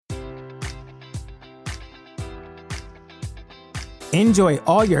Enjoy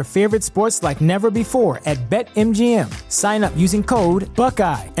all your favorite sports like never before at BetMGM. Sign up using code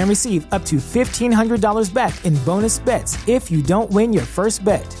Buckeye and receive up to $1,500 back in bonus bets if you don't win your first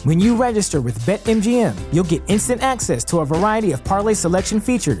bet. When you register with BetMGM, you'll get instant access to a variety of parlay selection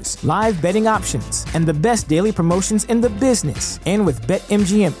features, live betting options, and the best daily promotions in the business. And with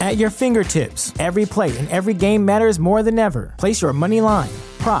BetMGM at your fingertips, every play and every game matters more than ever. Place your money line,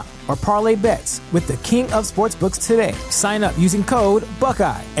 prop, or parlay bets with the king of sportsbooks today. Sign up using code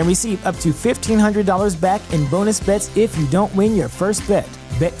Buckeye and receive up to $1,500 back in bonus bets if you don't win your first bet.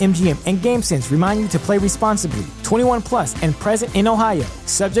 BetMGM and GameSense remind you to play responsibly. 21 plus and present in Ohio,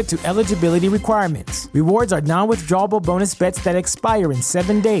 subject to eligibility requirements. Rewards are non-withdrawable bonus bets that expire in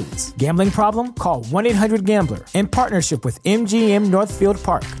 7 days. Gambling problem? Call 1-800-GAMBLER. In partnership with MGM Northfield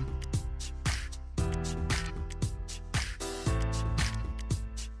Park.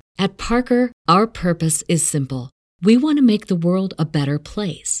 At Parker, our purpose is simple. We want to make the world a better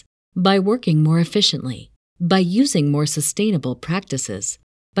place by working more efficiently, by using more sustainable practices,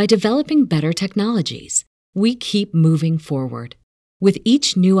 by developing better technologies. We keep moving forward. With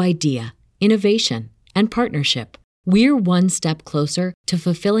each new idea, innovation, and partnership, we're one step closer to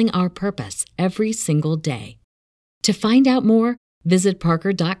fulfilling our purpose every single day. To find out more, visit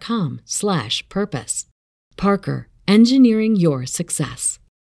parker.com/purpose. Parker, engineering your success.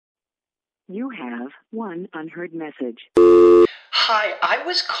 You have one unheard message. Hi, I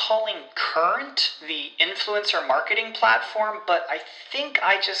was calling Current, the influencer marketing platform, but I think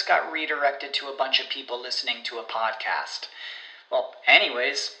I just got redirected to a bunch of people listening to a podcast. Well,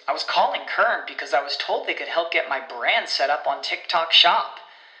 anyways, I was calling Current because I was told they could help get my brand set up on TikTok Shop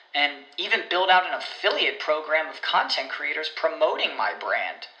and even build out an affiliate program of content creators promoting my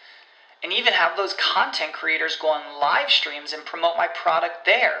brand. And even have those content creators go on live streams and promote my product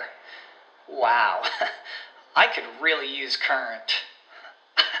there. Wow, I could really use Current.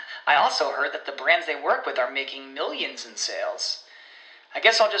 I also heard that the brands they work with are making millions in sales. I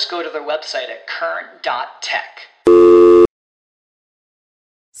guess I'll just go to their website at current.tech.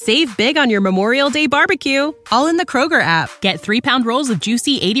 Save big on your Memorial Day barbecue, all in the Kroger app. Get 3-pound rolls of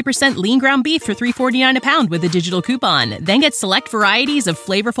juicy 80% lean ground beef for $3.49 a pound with a digital coupon. Then get select varieties of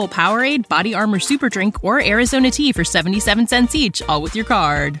flavorful Powerade, Body Armor Super Drink, or Arizona tea for 77 cents each, all with your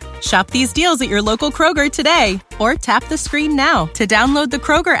card. Shop these deals at your local Kroger today, or tap the screen now to download the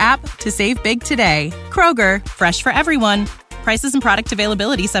Kroger app to save big today. Kroger, fresh for everyone. Prices and product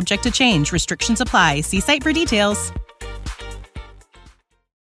availability subject to change. Restrictions apply. See site for details.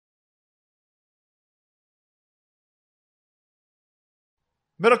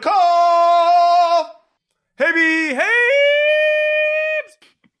 Middlecoff! Hey,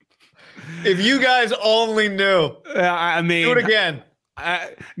 If you guys only knew. I mean, do it again.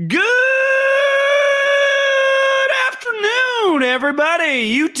 Good afternoon,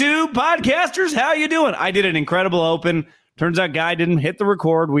 everybody. YouTube podcasters, how you doing? I did an incredible open. Turns out Guy didn't hit the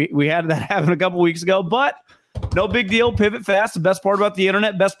record. We had that happen a couple weeks ago, but no big deal. Pivot fast. The best part about the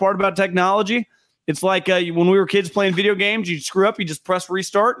internet, best part about technology. It's like when we were kids playing video games, you screw up, you just press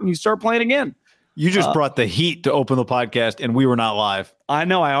restart, and you start playing again. You just brought the heat to open the podcast, and we were not live. I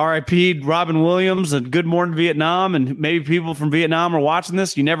know. I RIP'd Robin Williams and Good Morning Vietnam, and maybe people from Vietnam are watching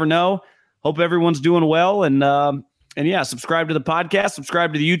this. You never know. Hope everyone's doing well. And yeah, subscribe to the podcast.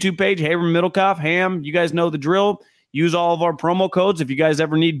 Subscribe to the YouTube page. Haberman Middlecoff, Ham. You guys know the drill. Use all of our promo codes. If you guys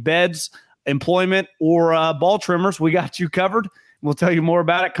ever need beds, employment, or ball trimmers, we got you covered. We'll tell you more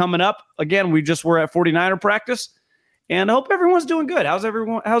about it coming up. Again, we just were at 49er practice, and I hope everyone's doing good. How's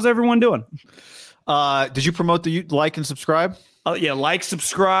everyone doing? Did you promote the like and subscribe? Yeah,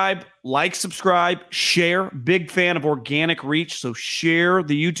 subscribe, share. Big fan of organic reach, so share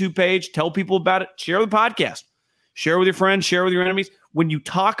the YouTube page. Tell people about it. Share the podcast. Share with your friends. Share with your enemies. When you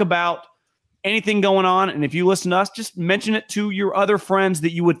talk about anything going on, and if you listen to us, just mention it to your other friends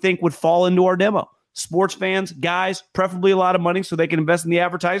that you would think would fall into our demo. Sports fans, guys, preferably a lot of money so they can invest in the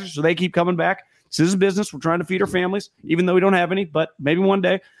advertisers so they keep coming back. This is a business. We're trying to feed our families, even though we don't have any, but maybe one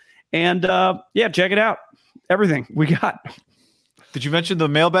day. And yeah, check it out. Everything we got. Did you mention the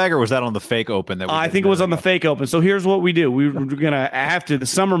mailbag, or was that on the fake open? I think it was on the fake open. So here's what we do. We're going to, after the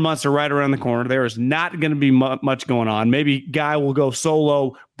summer months are right around the corner, there is not going to be much going on. Maybe Guy will go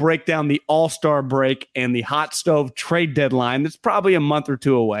solo, break down the All-Star break and the hot stove trade deadline. That's probably a month or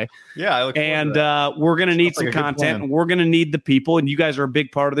two away. Yeah, I look forward to that. We're going to need some content. And we're going to need the people, and you guys are a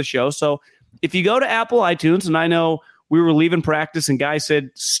big part of the show. So if you go to Apple iTunes, and I know we were leaving practice, and Guy said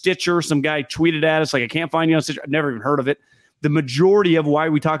Stitcher. Some guy tweeted at us like, I can't find you on Stitcher. I've never even heard of it. The majority of why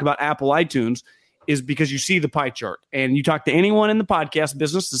we talk about Apple iTunes is because you see the pie chart, and you talk to anyone in the podcast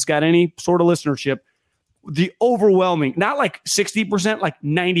business that's got any sort of listenership. the overwhelming, not like 60%, like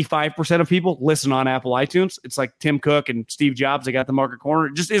 95% of people listen on Apple iTunes. It's like Tim Cook and Steve Jobs. They got the market corner.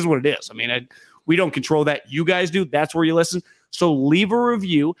 It just is what it is. I mean, we don't control that. You guys do. That's where you listen. So leave a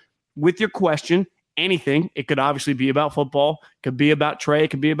review with your question, anything. It could obviously be about football. It could be about Trey. It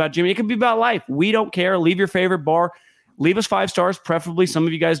could be about Jimmy. It could be about life. We don't care. Leave your favorite bar. Leave us 5 stars, preferably. Some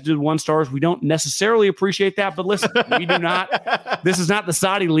of you guys did 1 stars. We don't necessarily appreciate that, but listen, we do not. This is not the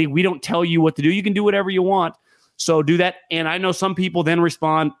Saudi League. We don't tell you what to do. You can do whatever you want. So do that. And I know some people then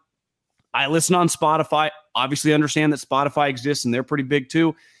respond, I listen on Spotify. Obviously understand that Spotify exists and they're pretty big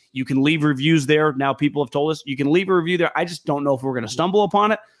too. You can leave reviews there. Now people have told us you can leave a review there. I just don't know if we're going to stumble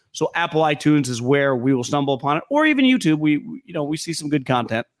upon it. So Apple iTunes is where we will stumble upon it, or even YouTube. We see some good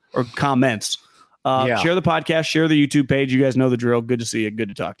content or comments. Share the podcast, share the YouTube page. You guys know the drill. Good to see you. Good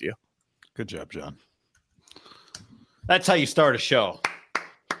to talk to you. Good job, John. That's how you start a show.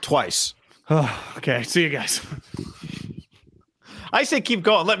 Twice. Okay. See you guys. I say keep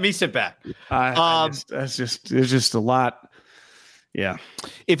going. Let me sit back. It's just a lot. Yeah.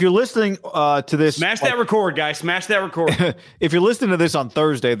 If you're listening to this, smash that record, guys. Smash that record. If you're listening to this on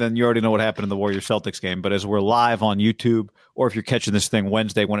Thursday, then you already know what happened in the Warriors Celtics game. But as we're live on YouTube, or if you're catching this thing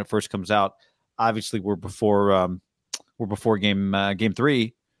Wednesday when it first comes out, obviously we're before game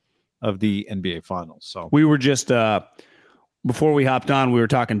 3 of the NBA Finals. So we were just before we hopped on, we were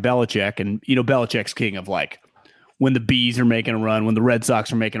talking Belichick, and Belichick's king of like when the Bees are making a run, when the Red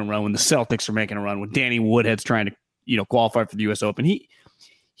Sox are making a run, when the Celtics are making a run, when Danny Woodhead's trying to qualify for the U.S. Open. He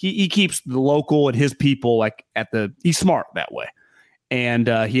keeps the local and his people like he's smart that way. And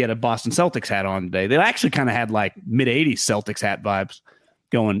he had a Boston Celtics hat on today. They actually kind of had like mid-'80s Celtics hat vibes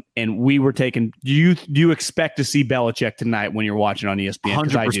going. And we were taking, do you expect to see Belichick tonight when you're watching on ESPN?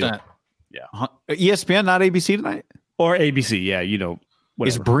 100%. Yeah. ESPN, not ABC tonight? Or ABC, yeah, whatever.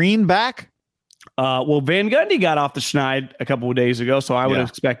 Is Breen back? Well, Van Gundy got off the schneid a couple of days ago, so I would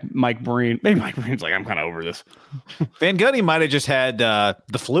expect Mike Breen. Maybe Mike Breen's like, I'm kind of over this. Van Gundy might have just had the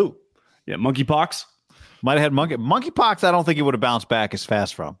flu. Yeah, monkeypox. Might have had monkeypox. I don't think he would have bounced back as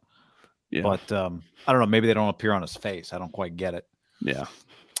fast from. Yeah. But I don't know. Maybe they don't appear on his face. I don't quite get it. Yeah.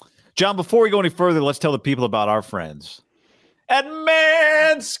 John, before we go any further, let's tell the people about our friends at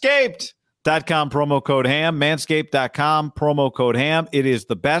Manscaped.com, promo code HAM. Manscaped.com, promo code HAM. It is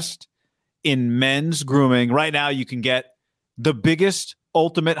the best in men's grooming. Right now, you can get the biggest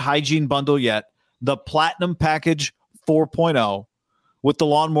ultimate hygiene bundle yet, the Platinum Package 4.0, with the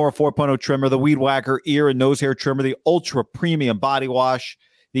Lawnmower 4.0 trimmer, the Weed Whacker ear and nose hair trimmer, the Ultra Premium body wash,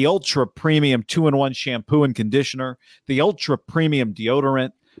 the Ultra Premium 2-in-1 shampoo and conditioner, the Ultra Premium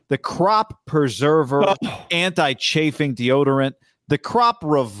deodorant, the Crop Preserver anti-chafing deodorant, the Crop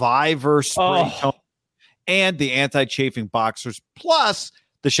Reviver spray tone, and the anti-chafing boxers, plus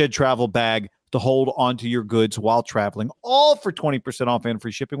the Shed Travel Bag to hold onto your goods while traveling, all for 20% off and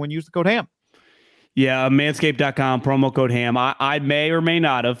free shipping when you use the code HAM. Yeah, manscaped.com, promo code HAM. I may or may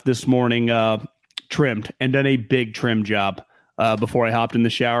not have this morning trimmed and done a big trim job before I hopped in the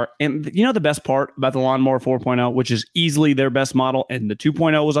shower. And the best part about the Lawnmower 4.0, which is easily their best model, and the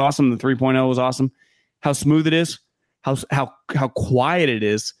 2.0 was awesome, the 3.0 was awesome, how smooth it is, how quiet it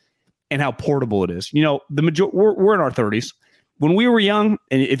is, and how portable it is. We're in our 30s. When we were young,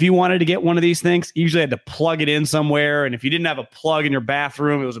 and if you wanted to get one of these things, you usually had to plug it in somewhere. And if you didn't have a plug in your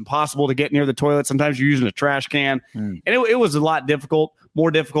bathroom, it was impossible to get near the toilet. Sometimes you're using a trash can. And it was a lot more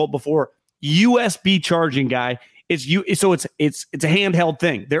difficult before. USB charging, guy. It's a handheld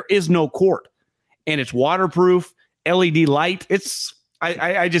thing. There is no cord. And it's waterproof, LED light.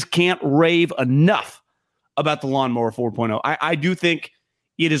 I just can't rave enough about the Lawnmower 4.0. I do think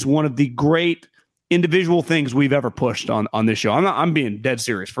it is one of the great individual things we've ever pushed on this show. I'm being dead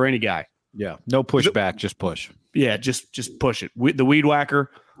serious for any guy. Yeah. No pushback, just push. Yeah, just push it. The Weed Whacker.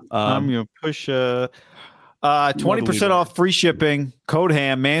 I'm going to push 20% off free shipping. Code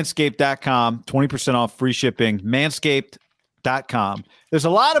HAM, manscaped.com. 20% off free shipping. Manscaped.com. There's a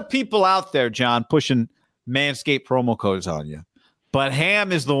lot of people out there, John, pushing Manscaped promo codes on you. But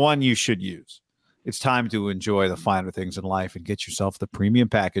HAM is the one you should use. It's time to enjoy the finer things in life and get yourself the premium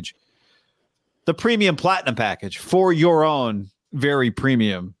package. The premium platinum package for your own very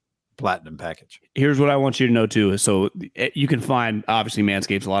premium platinum package. Here's what I want you to know too. So you can find obviously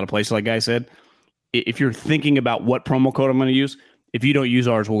Manscaped a lot of places, like I said. If you're thinking about what promo code I'm going to use, if you don't use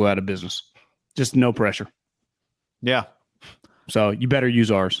ours, we'll go out of business. Just no pressure. Yeah. So you better use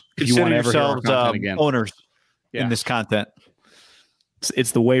ours if you want to ever hear our content again. Owners in this content.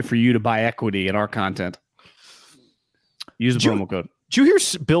 It's the way for you to buy equity in our content. Use the promo code. Did you hear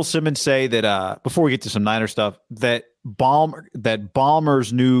Bill Simmons say that before we get to some Niner stuff, that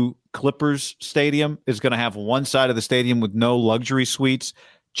Ballmer's new Clippers stadium is going to have one side of the stadium with no luxury suites,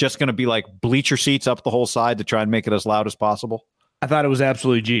 just going to be like bleacher seats up the whole side to try and make it as loud as possible? I thought it was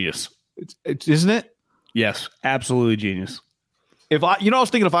absolutely genius. Isn't it? Yes, absolutely genius. I was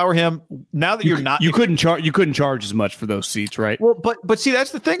thinking if I were him, now that you couldn't charge as much for those seats, right? Well, but see,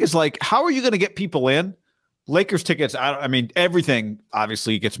 that's the thing is like, how are you going to get people in? Lakers tickets, I mean, everything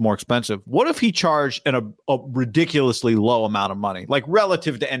obviously gets more expensive. What if he charged a ridiculously low amount of money, like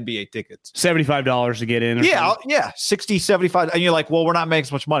relative to NBA tickets? $75 to get in? Yeah, 60, 75. And you're like, well, we're not making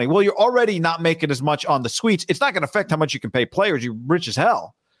as much money. Well, you're already not making as much on the suites. It's not going to affect how much you can pay players. You're rich as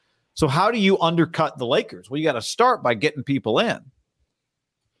hell. So how do you undercut the Lakers? Well, you got to start by getting people in.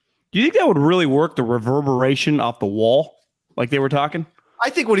 Do you think that would really work, the reverberation off the wall, like they were talking? I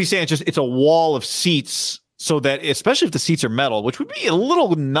think what he's saying is just it's a wall of seats so that, especially if the seats are metal, which would be a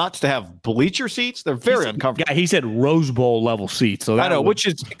little nuts to have bleacher seats. They're very uncomfortable. Yeah, he said Rose Bowl level seats. So I know, which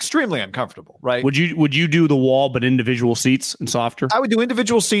is extremely uncomfortable, right? Would you do the wall but individual seats and softer? I would do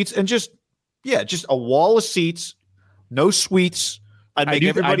individual seats and just a wall of seats, no suites. I'd make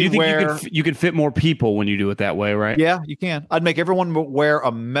everybody wear. You can fit more people when you do it that way, right? Yeah, you can. I'd make everyone wear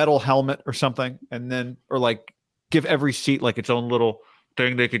a metal helmet or something, and then like give every seat like its own little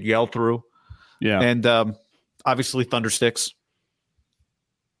thing they could yell through. Yeah, and obviously thunder sticks,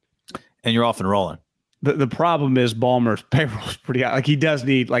 and you're off and rolling. The problem is Ballmer's payroll is pretty high. Like he does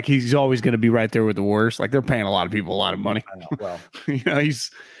need, like he's always going to be right there with the worst. Like they're paying a lot of people a lot of money. I know. Well,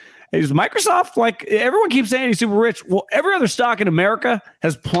 He's Microsoft, like everyone keeps saying he's super rich. Well, every other stock in America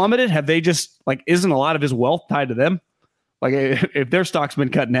has plummeted. Have they just isn't a lot of his wealth tied to them? Like if their stock's been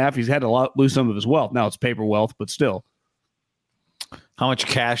cut in half, he's had to lose some of his wealth. Now it's paper wealth, but still. How much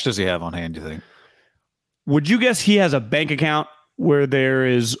cash does he have on hand, do you think? Would you guess he has a bank account where there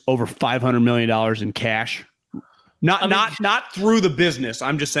is over $500 million in cash? Not through the business.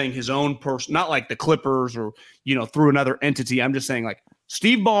 I'm just saying his own person, not like the Clippers or, through another entity. I'm just saying like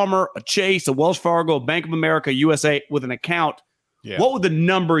Steve Ballmer, a Chase, a Wells Fargo, Bank of America, USA with an account. Yeah. What would the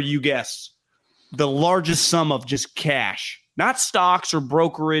number you guess? The largest sum of just cash, not stocks or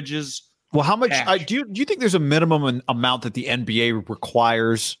brokerages. Well, how much do you think there's a minimum amount that the NBA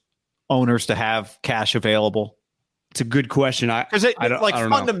requires owners to have cash available? It's a good question. Because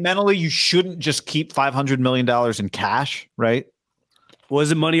fundamentally, you shouldn't just keep $500 million in cash, right? Well,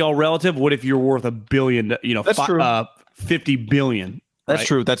 is it money all relative? What if you're worth $1 billion? That's true. $50 billion. That's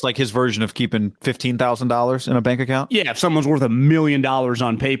true. That's like his version of keeping $15,000 in a bank account. Yeah, if someone's worth $1 million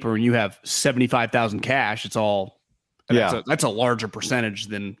on paper and you have 75,000 cash, it's all. That's a larger percentage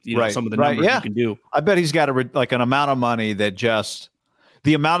than some of the numbers you can do. I bet he's got an amount of money that just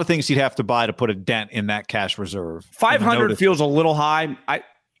the amount of things he'd have to buy to put a dent in that cash reserve. 500 feels a little high.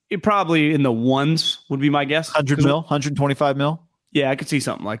 It probably in the ones would be my guess. 100 mil, 125 mil. Yeah, I could see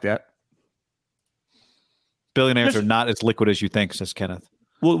something like that. Billionaires are not as liquid as you think, says Kenneth.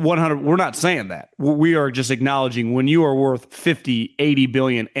 Well, 100. We're not saying that. We are just acknowledging when you are worth 50, 80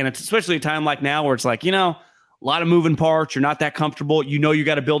 billion, and it's especially a time like now where it's like, a lot of moving parts. You're not that comfortable. You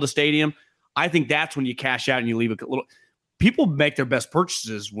got to build a stadium. I think that's when you cash out and you leave a little. People make their best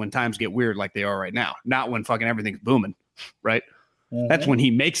purchases when times get weird like they are right now, not when fucking everything's booming, right? Mm-hmm. That's when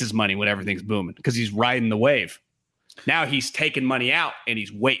he makes his money when everything's booming because he's riding the wave. Now he's taking money out and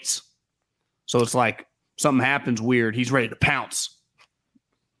he's waits. So it's like something happens weird. He's ready to pounce.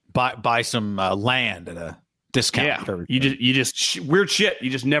 Buy some land at a discount. Yeah, you just weird shit. You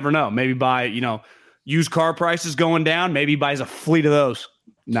just never know. Maybe buy, used car prices going down. Maybe he buys a fleet of those.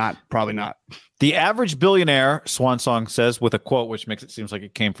 Probably not. The average billionaire, Swan Song says, with a quote, which makes it seem like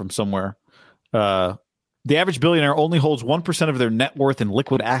it came from somewhere. The average billionaire only holds 1% of their net worth in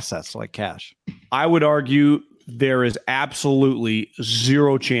liquid assets like cash. I would argue there is absolutely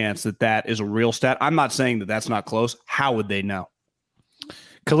zero chance that is a real stat. I'm not saying that that's not close. How would they know?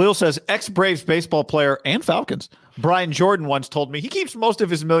 Khalil says, ex-Braves baseball player and Falcons, Brian Jordan once told me he keeps most of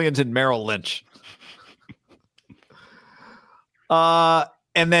his millions in Merrill Lynch. And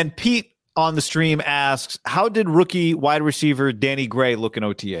then Pete on the stream asks, how did rookie wide receiver Danny Gray look in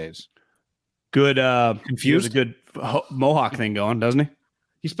OTAs? Good. Confused? A good Mohawk thing going, doesn't he?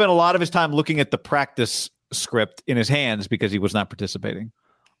 He spent a lot of his time looking at the practice script in his hands because he was not participating.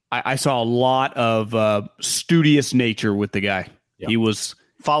 I saw a lot of studious nature with the guy. Yep. He was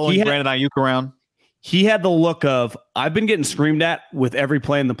following Brandon Ayuk around. He had the look of, I've been getting screamed at with every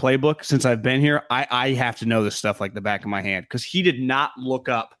play in the playbook since I've been here. I have to know this stuff like the back of my hand because he did not look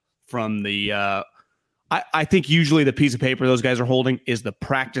up from the I think usually the piece of paper those guys are holding is the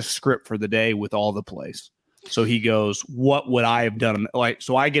practice script for the day with all the plays. So he goes, what would I have done?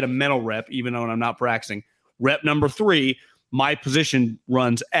 So I get a mental rep, even though I'm not practicing. Rep number 3, my position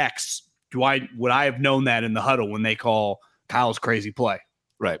runs X. Would I have known that in the huddle when they call Kyle's crazy play?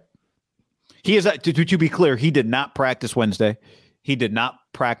 Right. He is, to be clear, he did not practice Wednesday. He did not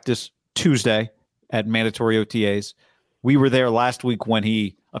practice Tuesday at mandatory OTAs. We were there last week when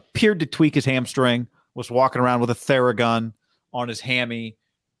he appeared to tweak his hamstring, was walking around with a Theragun on his hammy,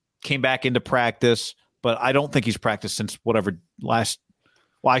 came back into practice, but I don't think he's practiced since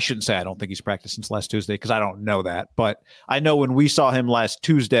I shouldn't say I don't think he's practiced since last Tuesday because I don't know that. But I know when we saw him last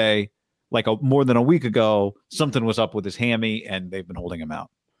Tuesday, more than a week ago, something was up with his hammy and they've been holding him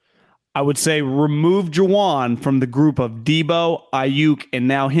out. I would say remove Juwan from the group of Debo, Ayuk, and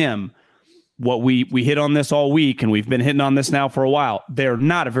now him. What we hit on this all week, and we've been hitting on this now for a while. They're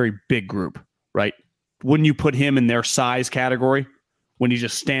not a very big group, right? Wouldn't you put him in their size category when you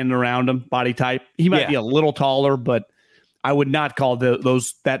just standing around him, body type? He might be a little taller, but I would not call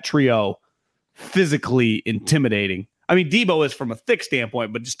that trio physically intimidating. I mean, Debo is from a thick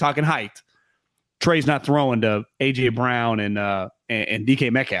standpoint, but just talking height. Trey's not throwing to A.J. Brown and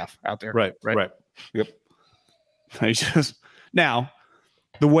DK Metcalf out there. Right. Yep. Now,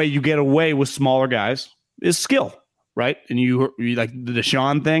 the way you get away with smaller guys is skill, right? And you like the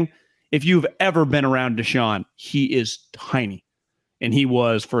Deshaun thing. If you've ever been around Deshaun, he is tiny. And he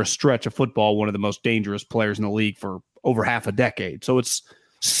was, for a stretch of football, one of the most dangerous players in the league for over half a decade. So it's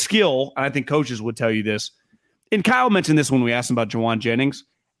skill, and I think coaches would tell you this. And Kyle mentioned this when we asked him about Juwan Jennings.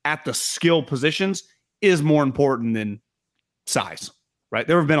 At the skill positions is more important than size, right?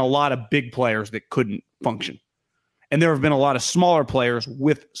 There have been a lot of big players that couldn't function. And there have been a lot of smaller players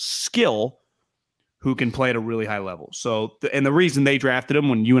with skill who can play at a really high level. So, and the reason they drafted him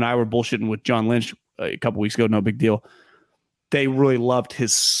when you and I were bullshitting with John Lynch a couple weeks ago, no big deal. They really loved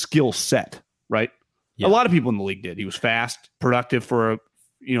his skill set, right? Yeah. A lot of people in the league did. He was fast, productive for a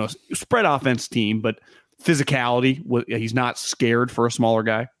spread offense team, but physicality, he's not scared for a smaller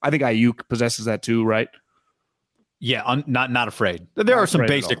guy. I think Ayuk possesses that too, right? Yeah, not afraid. There are some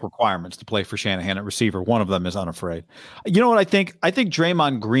basic requirements to play for Shanahan at receiver. One of them is unafraid. You know what I think? I think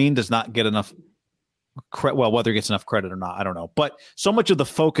Draymond Green does not get enough credit. Well, whether he gets enough credit or not, I don't know. But so much of the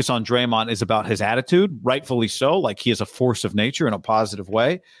focus on Draymond is about his attitude, rightfully so. Like he is a force of nature in a positive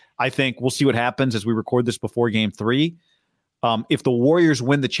way. I think we'll see what happens as we record this before Game 3. If the Warriors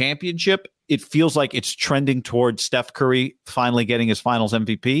win the championship, it feels like it's trending towards Steph Curry finally getting his finals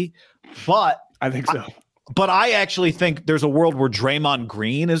MVP. But I think so. But I actually think there's a world where Draymond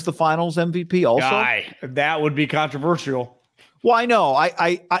Green is the finals MVP also. That would be controversial. Well, I know.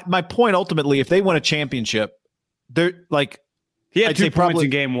 I my point ultimately, if they win a championship, they're like he had 2 points in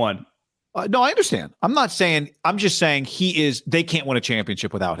game 1. No, I understand. I'm just saying they can't win a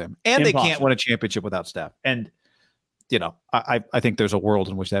championship without him. And Impossible. They can't win a championship without Steph. And I think there's a world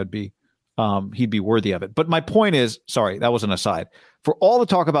in which that would be he'd be worthy of it. But my point is, sorry, that was an aside. For all the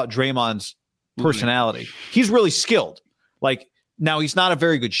talk about Draymond's personality, he's really skilled. Like, now he's not a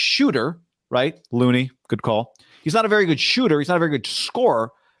very good shooter, right? Looney, good call. He's not a very good shooter. He's not a very good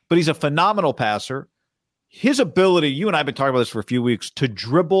scorer, but he's a phenomenal passer. His ability, you and I have been talking about this for a few weeks, to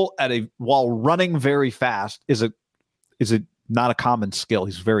dribble while running very fast is not a common skill.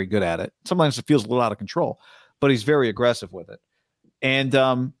 He's very good at it. Sometimes it feels a little out of control, but he's very aggressive with it. And,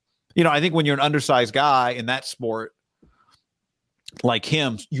 I think when you're an undersized guy in that sport like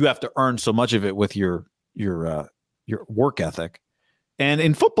him, you have to earn so much of it with your work ethic. And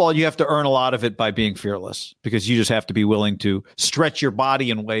in football, you have to earn a lot of it by being fearless because you just have to be willing to stretch your body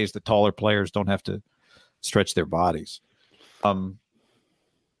in ways that taller players don't have to stretch their bodies. But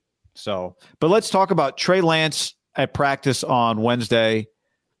let's talk about Trey Lance at practice on Wednesday.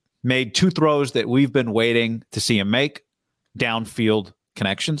 Made 2 throws that we've been waiting to see him make, downfield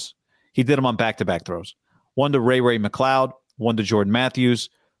connections. He did them on back-to-back throws. One to Ray McLeod, one to Jordan Matthews.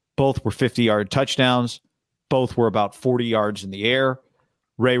 Both were 50-yard touchdowns. Both were about 40 yards in the air.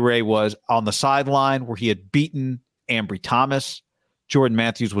 Ray was on the sideline where he had beaten Ambry Thomas. Jordan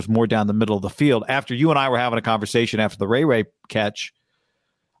Matthews was more down the middle of the field. After you and I were having a conversation after the Ray catch,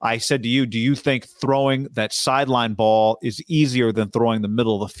 I said to you, do you think throwing that sideline ball is easier than throwing the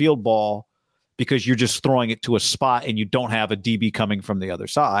middle of the field ball because you're just throwing it to a spot and you don't have a DB coming from the other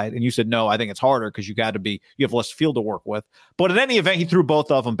side? And you said, no, I think it's harder because you have less field to work with. But in any event, he threw both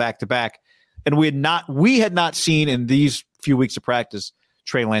of them back to back. And we had not seen in these few weeks of practice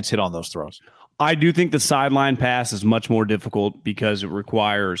Trey Lance hit on those throws. I do think the sideline pass is much more difficult because it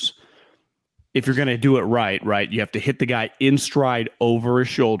requires, if you're going to do it right, you have to hit the guy in stride over his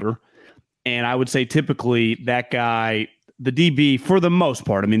shoulder. And I would say typically that guy, the DB, for the most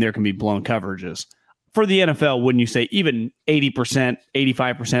part, I mean, there can be blown coverages. For the NFL, wouldn't you say even 80%,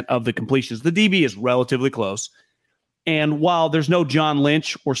 85% of the completions, the DB is relatively close. And while there's no John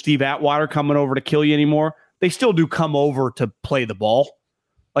Lynch or Steve Atwater coming over to kill you anymore, they still do come over to play the ball.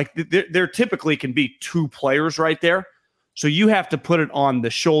 Like there typically can be two players right there. So you have to put it on the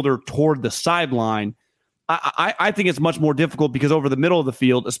shoulder toward the sideline. I think it's much more difficult because over the middle of the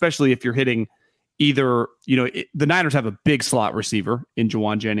field, especially if you're hitting either, the Niners have a big slot receiver in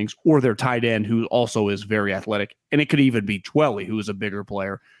Jawan Jennings or their tight end who also is very athletic. And it could even be Dwelley, who is a bigger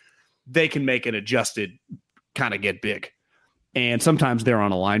player. They can make an adjusted kind of get big. And sometimes they're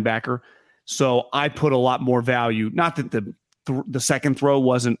on a linebacker. So I put a lot more value. Not that the second throw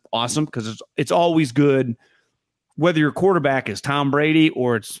wasn't awesome, because it's always good, whether your quarterback is Tom Brady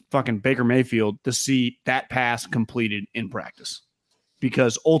or it's fucking Baker Mayfield, to see that pass completed in practice,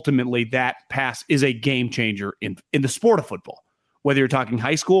 because ultimately that pass is a game changer in the sport of football. Whether you're talking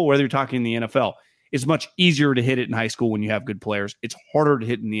high school, whether you're talking the NFL, it's much easier to hit it in high school when you have good players. It's harder to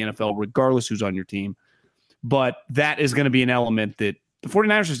hit in the NFL, regardless who's on your team. But that is going to be an element that the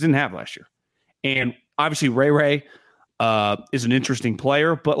 49ers just didn't have last year. And obviously Ray is an interesting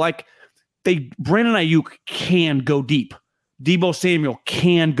player, but Brandon Ayuk can go deep. Deebo Samuel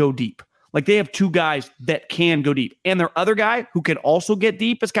can go deep. Like, they have two guys that can go deep. And their other guy who can also get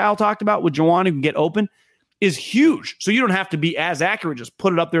deep, as Kyle talked about, with Jawan, who can get open, is huge. So you don't have to be as accurate. Just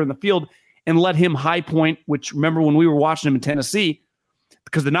put it up there in the field and let him high point, which, remember when we were watching him in Tennessee,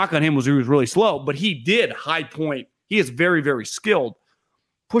 because the knock on him was he was really slow, but he did high point. He is very, very skilled.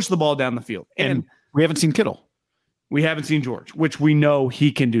 Push the ball down the field. And we haven't seen Kittle. We haven't seen George, which we know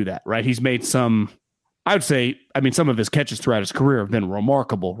he can do that, right? He's made some, I would say, some of his catches throughout his career have been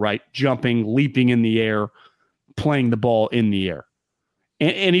remarkable, right? Jumping, leaping in the air, playing the ball in the air.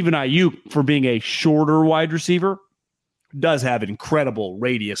 And even Ayuk, for being a shorter wide receiver, does have an incredible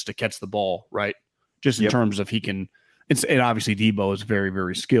radius to catch the ball, right? Just in terms of he can, and obviously Deebo is very,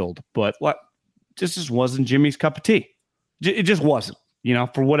 very skilled, but just wasn't Jimmy's cup of tea. It just wasn't,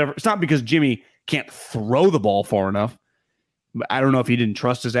 for whatever. It's not because Jimmy can't throw the ball far enough. I don't know if he didn't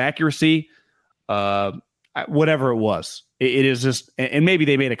trust his accuracy, whatever it was. It is just, and maybe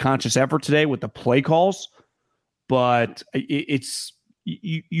they made a conscious effort today with the play calls, but it's,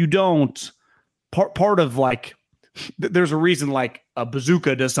 you don't, part of there's a reason a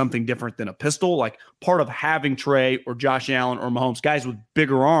bazooka does something different than a pistol. Part of having Trey or Josh Allen or Mahomes, guys with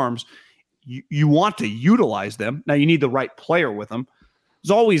bigger arms, you want to utilize them. Now you need the right player with them.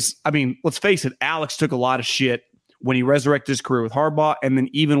 There's always, let's face it, Alex took a lot of shit when he resurrected his career with Harbaugh. And then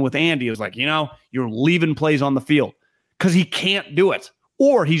even with Andy, it was you're leaving plays on the field because he can't do it.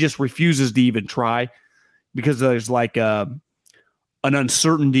 Or he just refuses to even try because there's an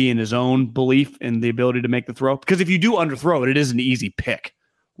uncertainty in his own belief in the ability to make the throw. Because if you do underthrow it, it is an easy pick,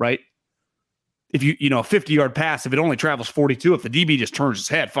 right? If a 50-yard pass, if it only travels 42, if the DB just turns his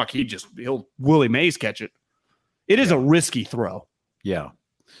head, he'll Willie Mays catch it. It is a risky throw. Yeah.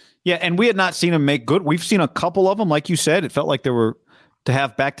 Yeah, and we had not seen him make good. We've seen a couple of them, like you said. It felt like there were to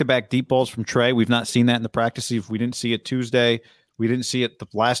have back-to-back deep balls from Trey. We've not seen that in the practices. We didn't see it Tuesday. We didn't see it the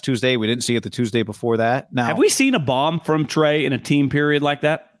last Tuesday. We didn't see it the Tuesday before that. Now, have we seen a bomb from Trey in a team period like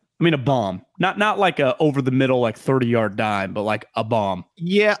that? A bomb. Not like a over-the-middle, 30-yard dime, but a bomb.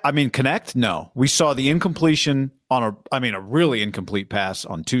 Yeah, connect? No. We saw the incompletion on a really incomplete pass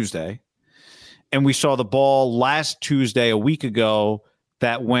on Tuesday. And we saw the ball last Tuesday, a week ago,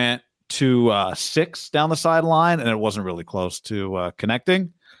 that went to 6 down the sideline, and it wasn't really close to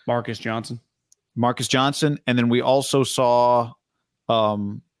connecting. Marcus Johnson. And then we also saw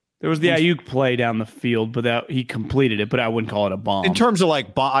there was the Ayuk play down the field, but he completed it, but I wouldn't call it a bomb. In terms of I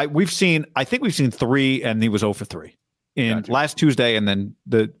think we've seen 3, and he was 0 for 3 in last Tuesday and then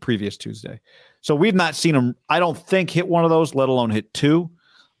the previous Tuesday. So we've not seen him, I don't think, hit one of those, let alone hit 2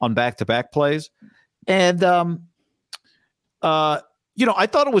 on back-to-back plays. And, I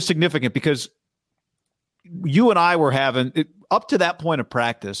thought it was significant because you and I were having, up to that point of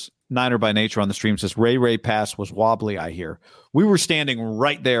practice, Niner by Nature on the stream says Ray pass was wobbly, I hear. We were standing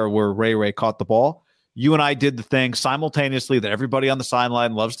right there where Ray caught the ball. You and I did the thing simultaneously that everybody on the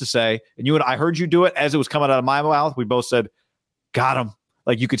sideline loves to say. And I heard you do it as it was coming out of my mouth. We both said, got him.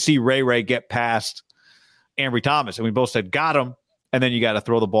 You could see Ray get past Ambry Thomas. And we both said, got him. And then you got to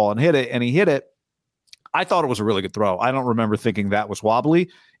throw the ball and hit it. And he hit it. I thought it was a really good throw. I don't remember thinking that was wobbly.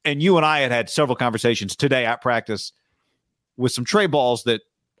 And you and I had several conversations today at practice with some Trey balls that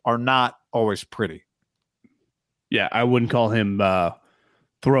are not always pretty. Yeah, I wouldn't call him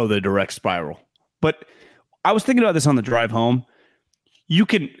throw the direct spiral. But I was thinking about this on the drive home. You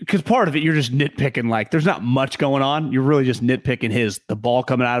can, because part of it, you're just nitpicking. There's not much going on. You're really just nitpicking the ball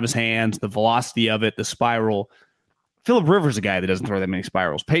coming out of his hands, the velocity of it, the spiral. Phillip Rivers is a guy that doesn't throw that many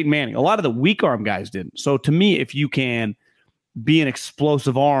spirals. Peyton Manning, a lot of the weak arm guys didn't. So to me, if you can be an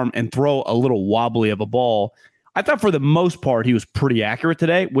explosive arm and throw a little wobbly of a ball, I thought for the most part he was pretty accurate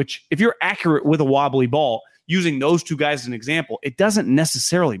today, which if you're accurate with a wobbly ball, using those two guys as an example, it doesn't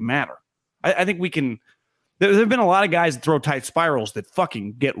necessarily matter. I think we can – there have been a lot of guys that throw tight spirals that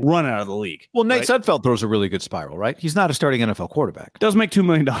fucking get run out of the league. Well, Nate Sudfeld throws a really good spiral, right? He's not a starting NFL quarterback. Does make $2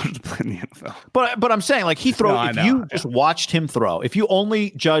 million to play in the NFL. But I'm saying, like, he throws – if you just watched him throw, if you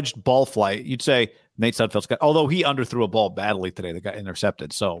only judged ball flight, you'd say Nate Sudfeld's got – although he underthrew a ball badly today that got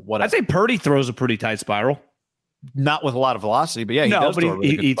intercepted. So what? I'd say Purdy throws a pretty tight spiral. Not with a lot of velocity, but yeah, he does. But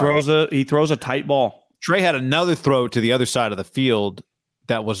he throws a tight ball. Trey had another throw to the other side of the field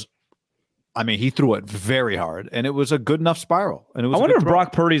that was, I mean, he threw it very hard, and it was a good enough spiral. And it was. I wonder if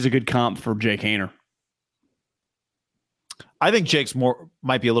Brock Purdy's a good comp for Jake Haener. I think Jake's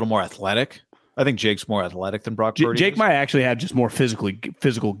might be a little more athletic. I think Jake's more athletic than Brock Purdy. Jake might actually have just more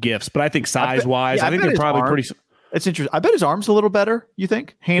physical gifts, but I think size-wise, I think they're probably pretty. It's interesting. I bet his arm's a little better. You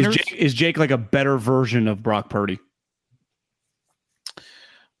think? Is Jake like a better version of Brock Purdy?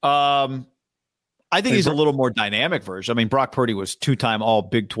 I think he's a little more dynamic version. I mean, Brock Purdy was 2-time All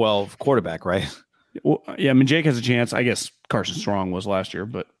Big 12 quarterback, right? Well, yeah. I mean, Jake has a chance. I guess Carson Strong was last year,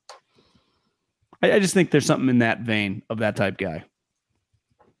 but I just think there's something in that vein of that type guy.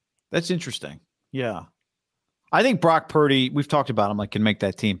 That's interesting. Yeah. I think Brock Purdy, we've talked about him, like, can make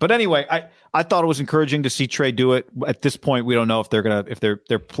that team. But anyway, I thought it was encouraging to see Trey do it. At this point, we don't know if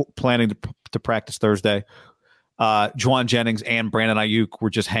they're planning to practice Thursday. Juwan Jennings and Brandon Ayuk were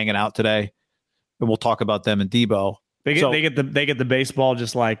just hanging out today, and we'll talk about them and Debo. They get the baseball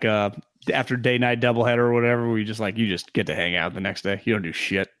just like after day night doubleheader or whatever, where you just get to hang out the next day. You don't do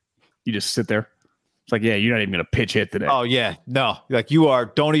shit. You just sit there. It's like, yeah, you're not even going to pitch hit today. Oh yeah, no, like you are.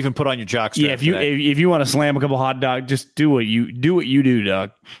 Don't even put on your jockstrap. Yeah, if you want to slam a couple hot dogs, just do what you do, Doug.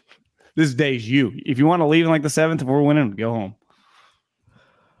 This day's you. If you want to leave in like the 7th, if we're winning, go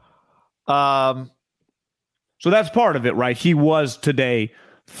home. So that's part of it, right? He was today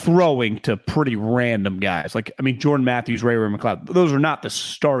throwing to pretty random guys. Like, I mean, Jordan Matthews, Ray McCloud. Those are not the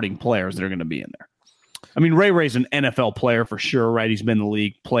starting players that are going to be in there. I mean, Ray's an NFL player for sure, right? He's been in the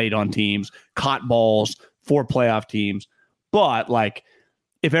league, played on teams, caught balls for playoff teams. But, like,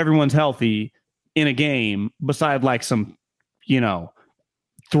 if everyone's healthy in a game, beside, like, some,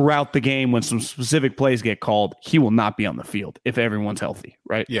 throughout the game when some specific plays get called, he will not be on the field if everyone's healthy,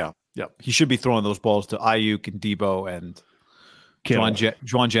 right? Yeah. Yeah, he should be throwing those balls to Ayuk and Debo and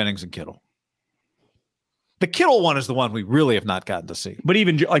Juwan Jennings and Kittle. The Kittle one is the one we really have not gotten to see. But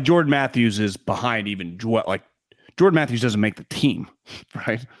even like Jordan Matthews is behind even like Jordan Matthews doesn't make the team,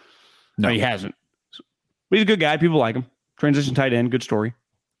 right? No, he hasn't. But he's a good guy. People like him. Transition tight end, good story.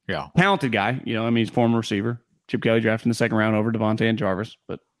 Yeah. Talented guy. He's a former receiver. Chip Kelly drafted in the second round over Devontae and Jarvis,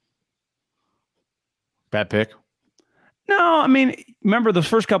 but bad pick. No, I mean, remember the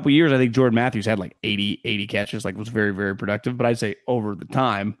first couple of years, I think Jordan Matthews had like 80 catches, like was very, very productive. But I'd say over the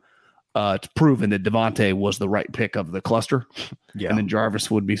time, it's proven that Devontae was the right pick of the cluster. Yeah. And then Jarvis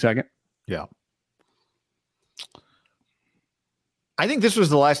would be second. Yeah. I think this was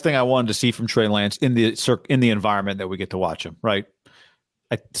the last thing I wanted to see from Trey Lance in the environment that we get to watch him, right?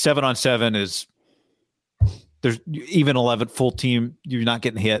 7-on-7 is there's even 11 full team. You're not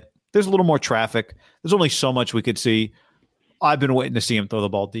getting hit. There's a little more traffic. There's only so much we could see. I've been waiting to see him throw the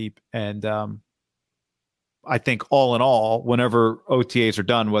ball deep. And I think all in all, whenever OTAs are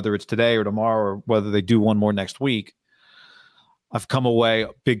done, whether it's today or tomorrow or whether they do one more next week, I've come away,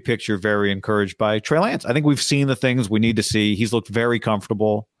 big picture, very encouraged by Trey Lance. I think we've seen the things we need to see. He's looked very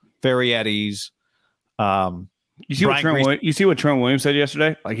comfortable, very at ease. You see what Trent Williams said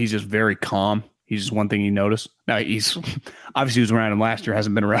yesterday? Like, he's just very calm. He's just one thing you notice. Now, he's obviously he was around him last year,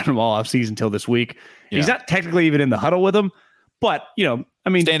 hasn't been around him all offseason until this week. Yeah. He's not technically even in the huddle with him, but,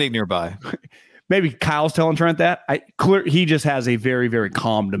 standing nearby. Maybe Kyle's telling Trent that. He just has a very, very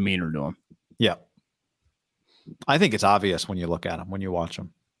calm demeanor to him. Yeah. I think it's obvious when you look at him, when you watch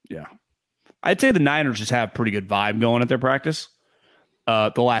him. Yeah. I'd say the Niners just have pretty good vibe going at their practice.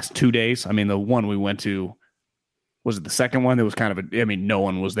 The last 2 days, I mean, the one we went to, was it the second one? There was kind of no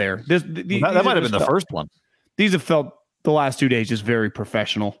one was there. That might have been the first one. These have felt the last 2 days just very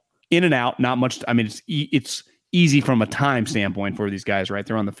professional. In and out, not much. I mean, it's easy from a time standpoint for these guys, right?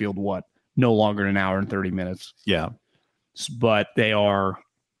 They're on the field, no longer than an hour and 30 minutes. Yeah. But it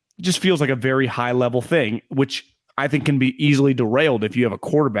just feels like a very high level thing, which I think can be easily derailed if you have a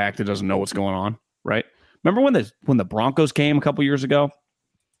quarterback that doesn't know what's going on, right? Remember when the Broncos came a couple years ago?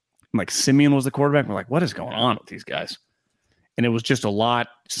 Like Simeon was the quarterback. We're like, what is going on with these guys? And it was just a lot.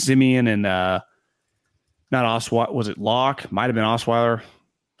 Simeon and not Osweiler. Was it Locke? Might have been Osweiler.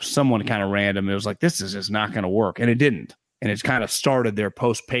 Someone kind of random. It was like, this is just not going to work. And it didn't. And it's kind of started there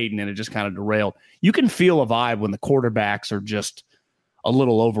post-Peyton, and it just kind of derailed. You can feel a vibe when the quarterbacks are just a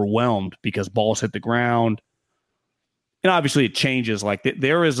little overwhelmed because balls hit the ground. And obviously it changes. Like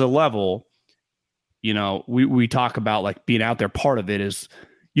there is a level, we talk about like being out there. Part of it is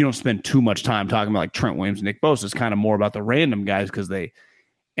you don't spend too much time talking about like Trent Williams and Nick Bosa. It's kind of more about the random guys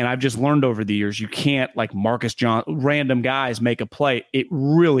and I've just learned over the years, you can't like Marcus John, random guys make a play. It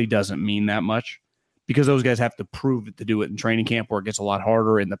really doesn't mean that much because those guys have to prove it to do it in training camp where it gets a lot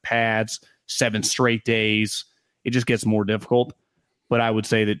harder in the pads, 7 straight days. It just gets more difficult. But I would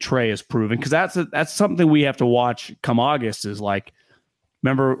say that Trey is proven because that's something we have to watch come August is like,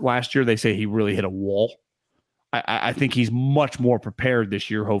 remember last year they say he really hit a wall. I think he's much more prepared this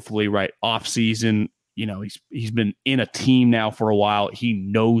year, hopefully, right? Off season, he's been in a team now for a while. He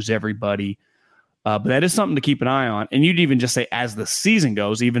knows everybody. But that is something to keep an eye on. And you'd even just say as the season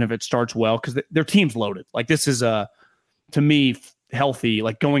goes, even if it starts well, because their team's loaded. Like this is to me, healthy.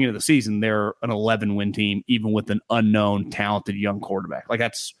 Like going into the season, they're an 11-win team, even with an unknown, talented young quarterback. Like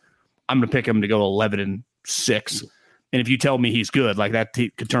I'm going to pick him to go 11-6. And if you tell me he's good, like that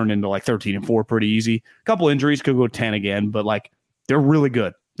could turn into like 13-4 pretty easy. A couple injuries could go 10 again, but like they're really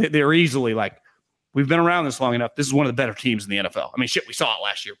good. They're easily like, we've been around this long enough. This is one of the better teams in the NFL. I mean, shit, we saw it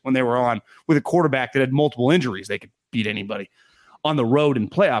last year when they were on with a quarterback that had multiple injuries. They could beat anybody on the road in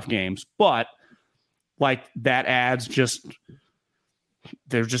playoff games. But like that adds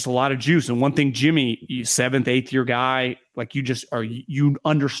there's just a lot of juice. And one thing, Jimmy, 7th, 8th year guy, like you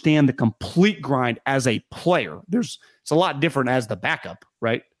understand the complete grind as a player. It's a lot different as the backup,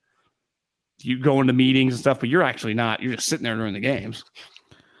 right? You go into meetings and stuff, but you're actually not. You're just sitting there during the games.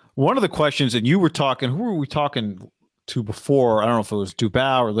 One of the questions, and you were talking, who were we talking to before? I don't know if it was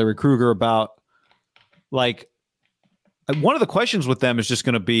Dubois or Larry Kruger about like one of the questions with them is just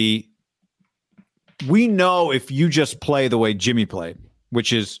going to be, we know if you just play the way Jimmy played,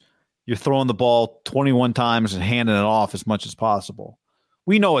 which is you're throwing the ball 21 times and handing it off as much as possible.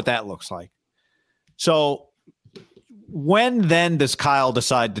 We know what that looks like. So when then does Kyle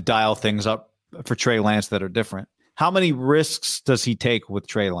decide to dial things up for Trey Lance that are different? How many risks does he take with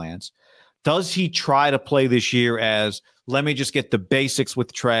Trey Lance? Does he try to play this year as, let me just get the basics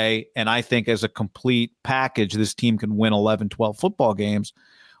with Trey, and I think as a complete package, this team can win 11, 12 football games?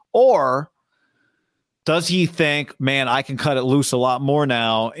 Or does he think, man, I can cut it loose a lot more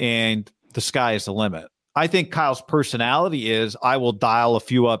now, and the sky is the limit? I think Kyle's personality is, I will dial a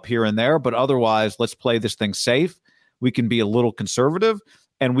few up here and there, but otherwise, let's play this thing safe. We can be a little conservative,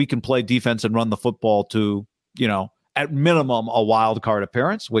 and we can play defense and run the football to, at minimum, a wild card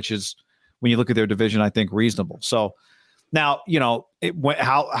appearance, which is, when you look at their division, I think reasonable. So now,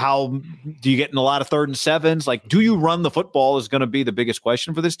 how do you get in a lot of 3rd and 7s? Like, do you run the football is going to be the biggest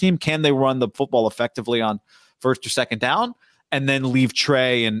question for this team. Can they run the football effectively on 1st or 2nd down and then leave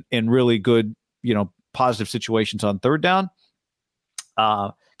Trey in really good, positive situations on 3rd down?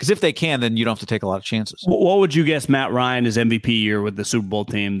 Because if they can, then you don't have to take a lot of chances. What would you guess Matt Ryan is MVP year with the Super Bowl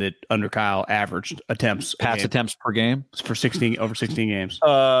team that under Kyle averaged pass attempts per game for over 16 games?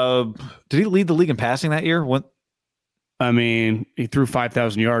 Did he lead the league in passing that year? I mean, he threw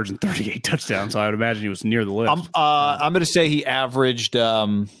 5,000 yards and 38 touchdowns, so I would imagine he was near the list. I'm going to say he averaged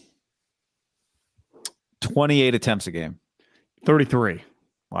 28 attempts a game. 33.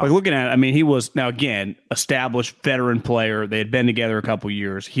 Wow. Like looking at it, I mean, he was, now again, established veteran player. They had been together a couple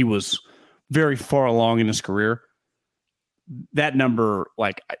years. He was very far along in his career. That number,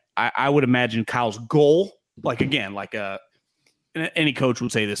 like, I would imagine Kyle's goal, like, again, like any coach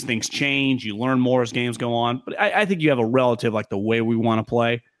would say this, things change. You learn more as games go on. But I think you have a relative, like the way we want to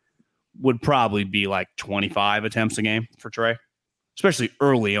play, would probably be like 25 attempts a game for Trey, especially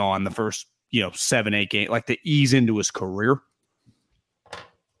early on, the first, 7, 8 games, like to ease into his career.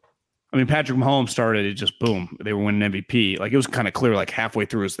 I mean, Patrick Mahomes started, it just boom, they were winning MVP. Like it was kind of clear, like halfway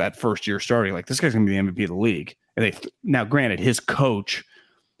through that first year starting, like this guy's going to be the MVP of the league. And now, granted, his coach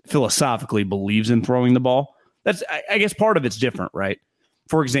philosophically believes in throwing the ball. That's, I guess, part of it's different, right?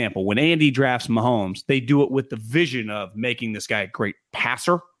 For example, when Andy drafts Mahomes, they do it with the vision of making this guy a great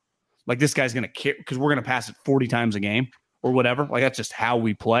passer. Like this guy's going to care because we're going to pass it 40 times a game or whatever. Like that's just how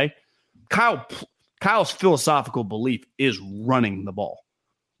we play. Kyle's philosophical belief is running the ball.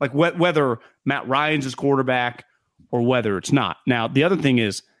 Like whether Matt Ryan's his quarterback or whether it's not. Now, the other thing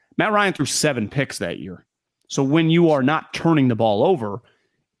is Matt Ryan threw 7 picks that year. So when you are not turning the ball over,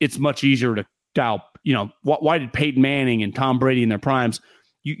 it's much easier to dial. Why did Peyton Manning and Tom Brady in their primes,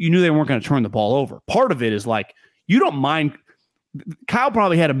 you knew they weren't going to turn the ball over. Part of it is like, you don't mind. Kyle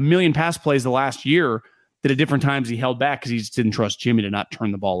probably had 1 million pass plays the last year that at different times he held back because he just didn't trust Jimmy to not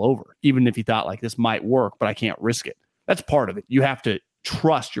turn the ball over, even if he thought like this might work, but I can't risk it. That's part of it. You have to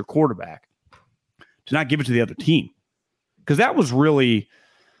trust your quarterback to not give it to the other team. Because that was really,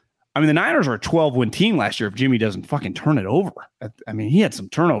 I mean, the Niners are a 12-win team last year if Jimmy doesn't fucking turn it over. I mean, he had some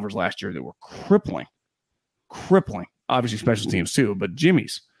turnovers last year that were crippling. Obviously special teams too, but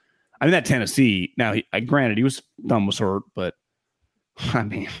Jimmy's. I mean, that Tennessee, now, granted, his thumb was hurt, but I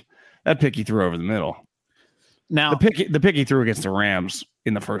mean, that pick he threw over the middle. Now, the pick he threw against the Rams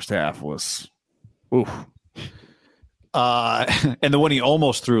in the first half was, oof. And the one he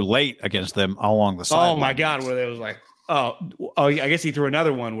almost threw late against them along the side. Oh, my God, where they was like, oh, I guess he threw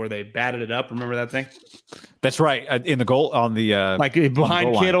another one where they batted it up. Remember that thing? That's right. In the goal on the like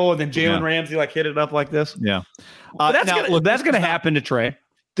behind Kittle, and then Jalen Ramsey like hit it up like this. Yeah, that's gonna happen to Trey.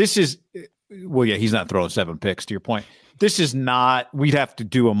 This is he's not throwing 7 picks. To your point, this is not. We'd have to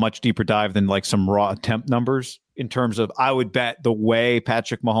do a much deeper dive than like some raw attempt numbers in terms of. I would bet the way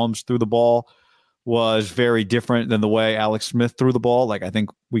Patrick Mahomes threw the ball was very different than the way Alex Smith threw the ball. Like I think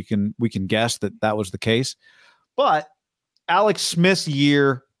we can guess that was the case, but Alex Smith's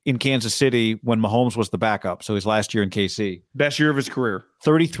year in Kansas City when Mahomes was the backup, so his last year in KC. Best year of his career.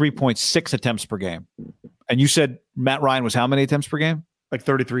 33.6 attempts per game. And you said Matt Ryan was how many attempts per game? Like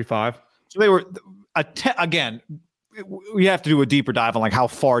 33.5. So they were, again, we have to do a deeper dive on like how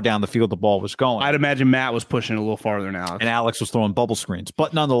far down the field the ball was going. I'd imagine Matt was pushing it a little farther than Alex. And Alex was throwing bubble screens.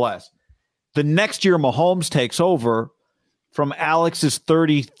 But nonetheless, the next year Mahomes takes over from Alex's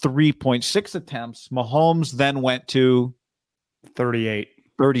 33.6 attempts. Mahomes then went to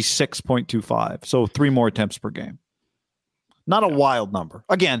 36.25. So 3 more attempts per game. Not a wild number.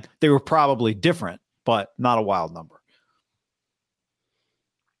 Again, they were probably different, but not a wild number.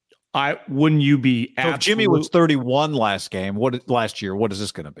 Wouldn't you be so if Jimmy was 31 last year, what is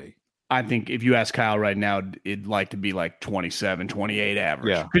this going to be? I think if you ask Kyle right now, it'd like to be like 27, 28 average.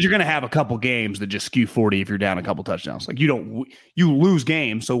 Yeah. Because you're going to have a couple games that just skew 40 if you're down a couple touchdowns. Like you lose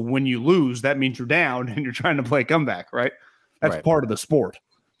games. So when you lose, that means you're down and you're trying to play comeback, right? That's right. Part of the sport,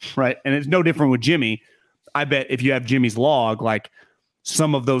 right? And it's no different with Jimmy. I bet if you have Jimmy's log, like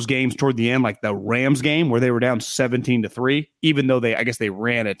some of those games toward the end, like the Rams game where they were down 17-3, even though I guess they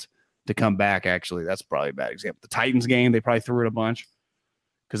ran it to come back. Actually, that's probably a bad example. The Titans game, they probably threw it a bunch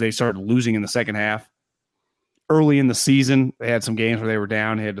because they started losing in the second half. Early in the season, they had some games where they were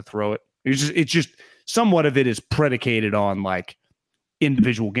down, they had to throw it. It's just somewhat of it is predicated on like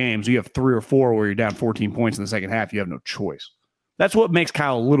individual games. You have 3 or 4 where you're down 14 points in the second half. You have no choice. That's what makes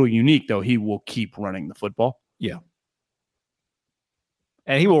Kyle a little unique, though. He will keep running the football. Yeah.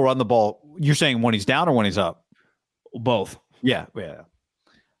 And he will run the ball. You're saying when he's down or when he's up? Both. Yeah.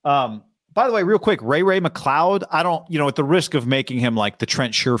 By the way, real quick, Ray McCloud, I don't, at the risk of making him like the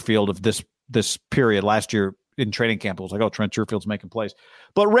Trent Sherfield of this period last year in training camp, it was like, oh, Trent Sherfield's making plays.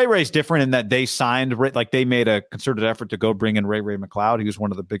 But Ray's different in that they signed, like they made a concerted effort to go bring in Ray McCloud. He was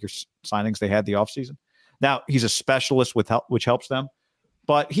one of the biggest signings they had the offseason. Now, he's a specialist which helps them.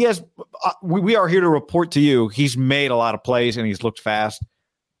 But he has, we are here to report to you, he's made a lot of plays and he's looked fast.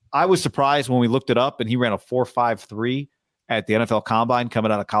 I was surprised when we looked it up and he ran a 4.53 at the NFL Combine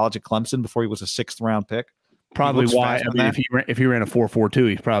coming out of college at Clemson before he was a 6th round pick. Probably why. I mean, if he ran a 4.42,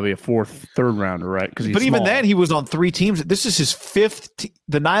 he's probably a 3rd rounder, right? But small. Even then, he was on 3 teams. This is his 5th.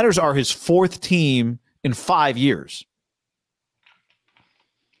 The Niners are his 4th team in 5 years.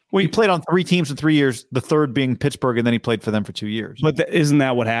 Well, he played on 3 teams in 3 years, the 3rd being Pittsburgh, and then he played for them for 2 years. But isn't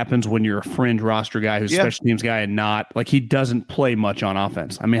that what happens when you're a fringe roster guy who's a special teams guy and not like he doesn't play much on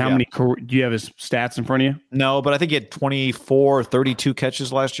offense? I mean, how many do you have his stats in front of you? No, but I think he had 24, 32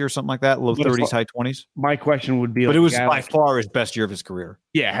 catches last year, something like that, low 30s, high 20s. My question would be, but it was by far his best year of his career.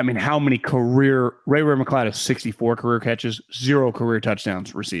 Yeah, I mean, how many Ray McCloud has 64 career catches, 0 career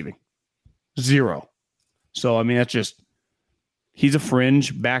touchdowns receiving, 0. So I mean, that's just. He's a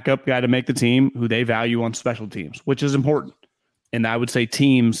fringe backup guy to make the team who they value on special teams, which is important. And I would say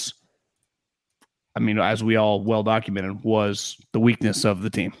teams, I mean, as we all well documented, was the weakness of the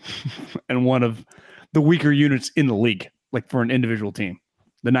team and one of the weaker units in the league, like for an individual team.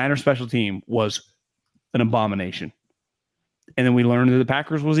 The Niners special team was an abomination. And then we learned that the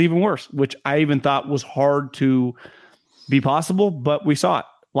Packers was even worse, which I even thought was hard to be possible, but we saw it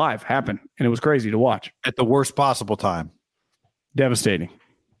live happen, and it was crazy to watch. At the worst possible time. Devastating.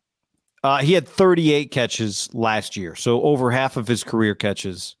 He had 38 catches last year, so over half of his career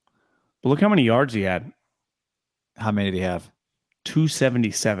catches. But look how many yards he had. How many did he have?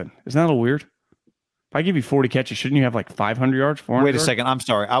 277. Isn't that a little weird? If I give you 40 catches, shouldn't you have like 500 yards, 400 Wait a yards? second. I'm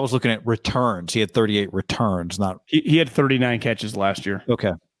sorry. I was looking at returns. He had 38 returns. Not He had 39 catches last year.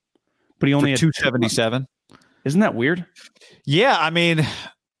 Okay. but he only had 277. Isn't that weird? Yeah, I mean,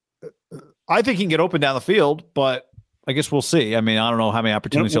 I think he can get open down the field, but I guess we'll see. I mean, I don't know how many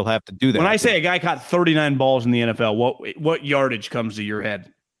opportunities he'll have to do that. When I say a guy caught 39 balls in the NFL, what yardage comes to your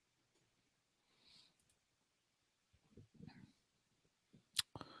head?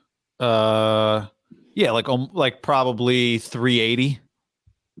 Yeah, like probably 380,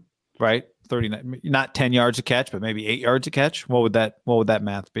 right? 39, not 10 yards a catch, but maybe 8 yards a catch. What would that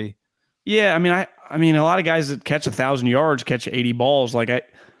math be? Yeah, I mean, a lot of guys that catch 1,000 yards catch 80 balls.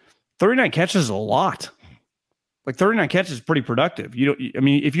 39 catches is a lot. 39 catches is pretty productive.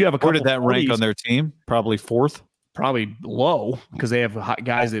 If you have a couple, where did that rank on their team? Probably fourth, probably low because they have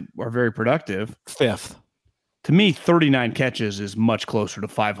guys that are very productive. Fifth. To me, 39 catches is much closer to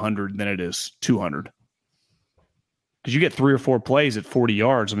 500 than it is 200. Because you get 3 or 4 plays at 40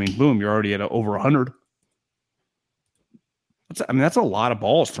 yards. I mean, boom, you're already at over 100. That's a lot of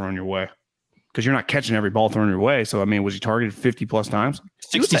balls thrown your way because you're not catching every ball thrown your way. So, I mean, was he targeted 50 plus times?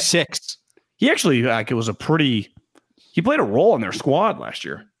 66. He actually, he played a role in their squad last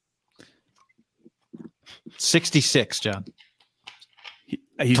year. 66, John.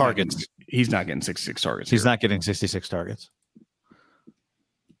 He's targets. He's not getting 66 targets. He's not getting 66 targets.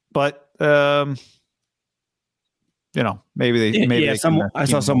 But, maybe I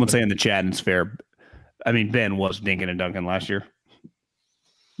saw someone say in the chat, and it's fair. I mean, Ben was dinking and dunking last year.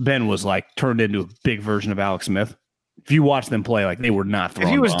 Ben was turned into a big version of Alex Smith. If you watch them play, they were not throwing.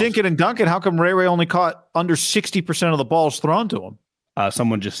 If he was balls. dinking and dunking, how come Ray only caught under 60% of the balls thrown to him?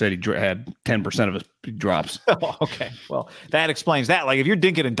 Someone just said he had 10% of his drops. Oh, okay. Well, that explains that. If you're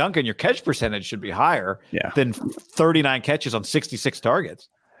dinking and dunking, your catch percentage should be higher than 39 catches on 66 targets.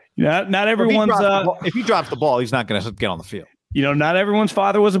 Not everyone's. If he drops the ball, he's not going to get on the field. Not everyone's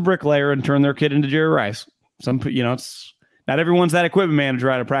father was a bricklayer and turned their kid into Jerry Rice. It's not everyone's that equipment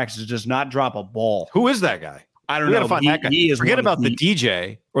manager out of practice to just not drop a ball. Who is that guy? I don't know. Find that guy. Forget about the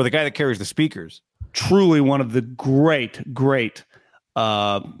DJ or the guy that carries the speakers. Truly one of the great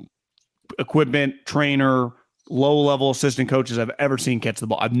equipment trainer, low-level assistant coaches I've ever seen catch the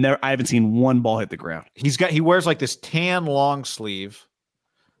ball. I haven't seen one ball hit the ground. He wears this tan long sleeve,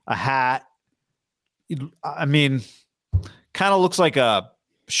 a hat. I mean, kind of looks like a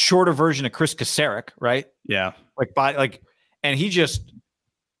shorter version of Chris Kasarik, right? Yeah. And he just,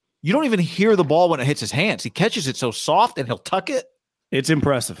 you don't even hear the ball when it hits his hands. He catches it so soft and he'll tuck it. It's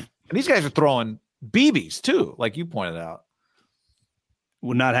impressive. And these guys are throwing BBs too, like you pointed out.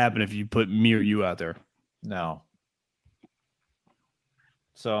 Would not happen if you put me or you out there. No.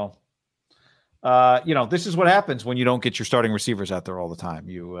 So, this is what happens when you don't get your starting receivers out there all the time.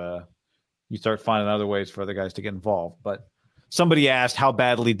 You start finding other ways for other guys to get involved. But somebody asked, how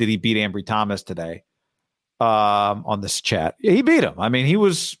badly did he beat Ambry Thomas today on this chat? Yeah, he beat him. I mean,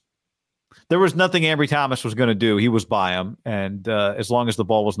 there was nothing Ambry Thomas was going to do. He was by him. And as long as the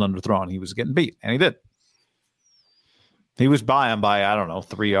ball wasn't underthrown, he was getting beat. And he did. He was by him by,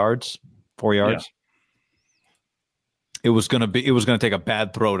 3 yards, 4 yards. Yeah. It was going to take a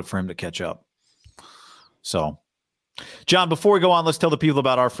bad throw for him to catch up. So, John, before we go on, let's tell the people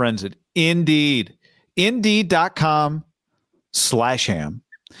about our friends at Indeed. Indeed.com/ham.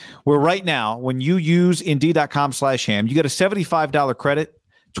 Where right now, when you use Indeed.com/ham, you get a $75 credit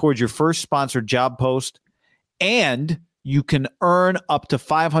towards your first sponsored job post, and you can earn up to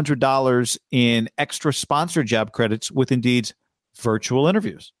 $500 in extra sponsored job credits with Indeed's virtual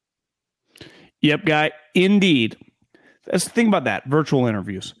interviews. Yep, guy. Indeed. That's the thing about that, virtual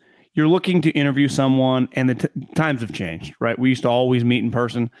interviews. You're looking to interview someone, and the times have changed, right? We used to always meet in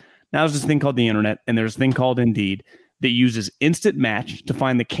person. Now there's this thing called the internet, and there's a thing called Indeed that uses Instant Match to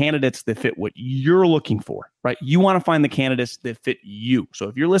find the candidates that fit what you're looking for, right? You want to find the candidates that fit you. So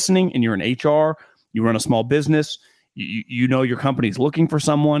if you're listening and you're in HR, you run a small business, you know your company's looking for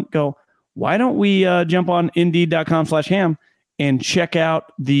someone, go, why don't we jump on Indeed.com/ham and check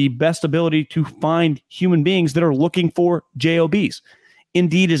out the best ability to find human beings that are looking for JOBs.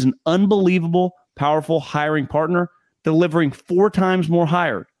 Indeed is an unbelievable, powerful hiring partner, delivering 4 times more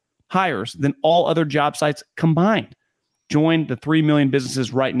hires than all other job sites combined. Join the 3 million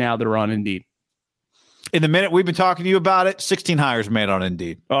businesses right now that are on Indeed. In the minute we've been talking to you about it, 16 hires made on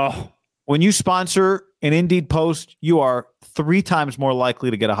Indeed. Oh, when you sponsor an Indeed post, you are 3 times more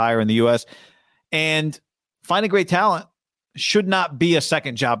likely to get a hire in the U.S. And finding great talent should not be a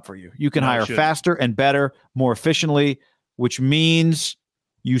second job for you. You can hire faster and better, more efficiently, which means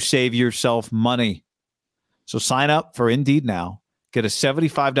you save yourself money. So sign up for Indeed now. Get a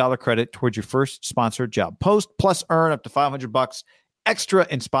 $75 credit towards your first sponsored job post, plus earn up to $500 extra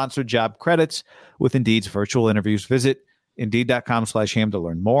in sponsored job credits with Indeed's virtual interviews. Visit Indeed.com/ham to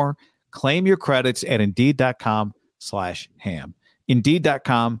learn more. Claim your credits at Indeed.com/ham.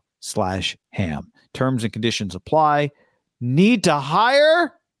 Indeed.com/ham. Terms and conditions apply. Need to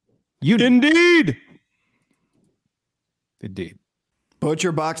hire? You Indeed. Indeed.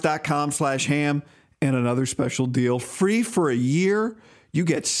 ButcherBox.com/ham. And another special deal. Free for a year. You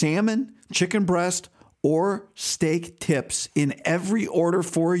get salmon, chicken breast, or steak tips in every order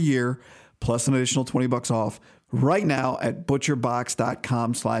for a year, plus an additional $20 off right now at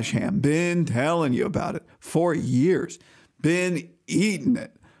ButcherBox.com/ham. Been telling you about it for years. Been eating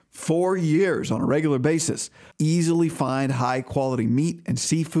it for years on a regular basis. Easily find high-quality meat and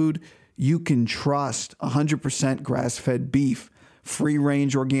seafood you can trust. 100% grass-fed beef,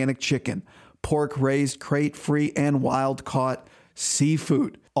 free-range organic chicken, pork raised crate-free and wild-caught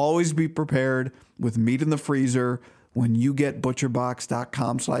seafood. Always be prepared with meat in the freezer when you get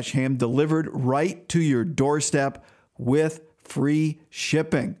ButcherBox.com/ham delivered right to your doorstep with free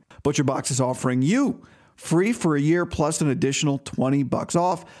shipping. ButcherBox is offering you free for a year plus an additional $20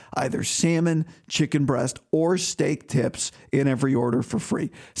 off either salmon, chicken breast, or steak tips in every order for free.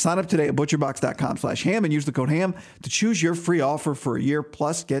 Sign up today at ButcherBox.com/ham and use the code HAM to choose your free offer for a year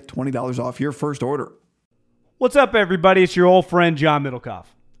plus get $20 off your first order. What's up, everybody? It's your old friend, John Middlecoff.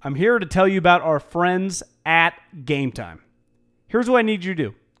 I'm here to tell you about our friends at Game Time. Here's what I need you to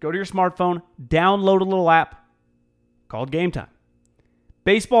do. Go to your smartphone, download a little app called Game Time.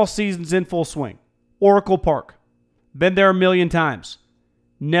 Baseball season's in full swing. Oracle Park. Been there a million times.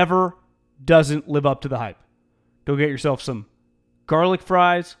 Never doesn't live up to the hype. Go get yourself some garlic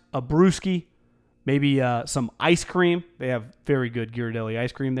fries, a brewski, maybe some ice cream. They have very good Ghirardelli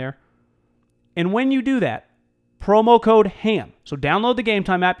ice cream there. And when you do that, promo code HAM. So download the Game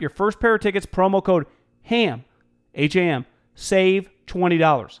Time app. Your first pair of tickets, promo code HAM, H-A-M, save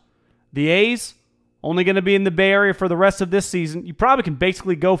 $20. The A's, only going to be in the Bay Area for the rest of this season. You probably can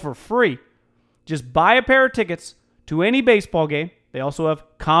basically go for free. Just buy a pair of tickets to any baseball game. They also have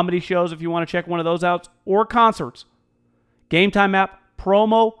comedy shows if you want to check one of those out, or concerts. Game Time app,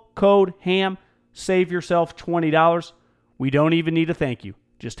 promo code HAM, save yourself $20. We don't even need a thank you.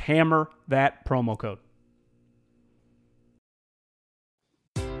 Just hammer that promo code.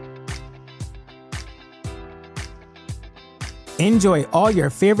 Enjoy all your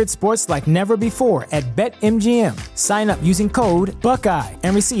favorite sports like never before at BetMGM. Sign up using code Buckeye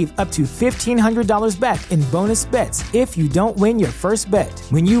and receive up to $1,500 back in bonus bets if you don't win your first bet.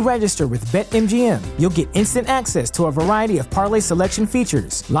 When you register with BetMGM, you'll get instant access to a variety of parlay selection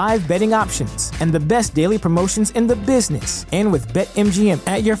features, live betting options, and the best daily promotions in the business. And with BetMGM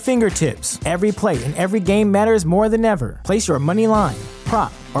at your fingertips, every play and every game matters more than ever. Place your money line,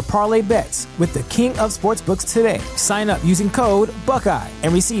 prop, or parlay bets with the king of sportsbooks today. Sign up using code Buckeye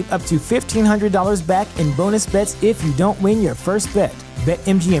and receive up to $1,500 back in bonus bets if you don't win your first bet.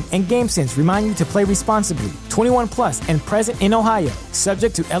 BetMGM and GameSense remind you to play responsibly. 21 plus and present in Ohio,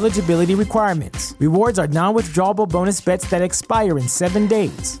 subject to eligibility requirements. Rewards are non-withdrawable bonus bets that expire in 7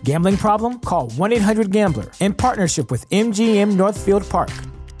 days. Gambling problem? Call 1-800-GAMBLER in partnership with MGM Northfield Park.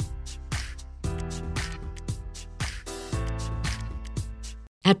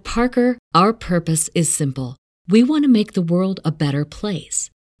 At Parker, our purpose is simple. We want to make the world a better place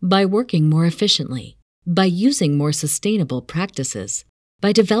by working more efficiently, by using more sustainable practices,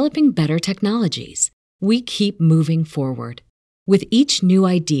 by developing better technologies. We keep moving forward. With each new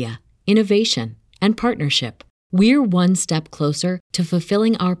idea, innovation, and partnership, we're one step closer to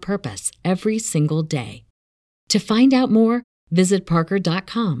fulfilling our purpose every single day. To find out more, visit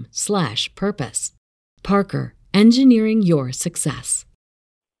parker.com/purpose. Parker, engineering your success.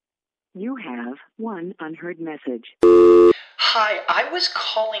 You have one unheard message. Hi, I was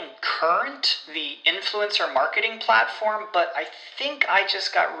calling Current, the influencer marketing platform, but I think I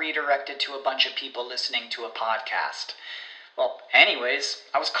just got redirected to a bunch of people listening to a podcast. Well, anyways,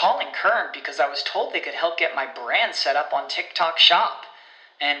 I was calling Current because I was told they could help get my brand set up on TikTok Shop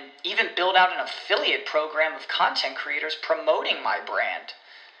and even build out an affiliate program of content creators promoting my brand.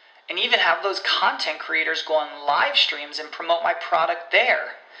 And even have those content creators go on live streams and promote my product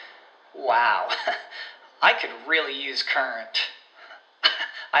there. Wow, I could really use Current.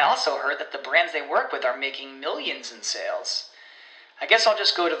 I also heard that the brands they work with are making millions in sales. I guess I'll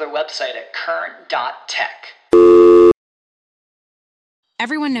just go to their website at current.tech.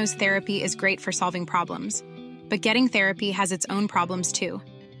 Everyone knows therapy is great for solving problems, but getting therapy has its own problems too,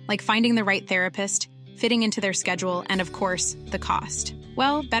 like finding the right therapist, fitting into their schedule, and of course, the cost.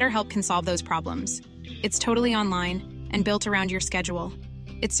 Well, BetterHelp can solve those problems. It's totally online and built around your schedule.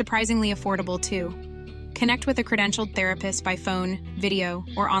 It's surprisingly affordable, too. Connect with a credentialed therapist by phone, video,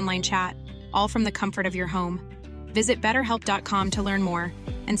 or online chat, all from the comfort of your home. Visit BetterHelp.com to learn more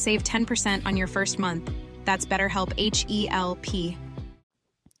and save 10% on your first month. That's BetterHelp, H-E-L-P.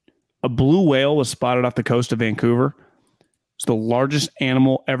 A blue whale was spotted off the coast of Vancouver. It's the largest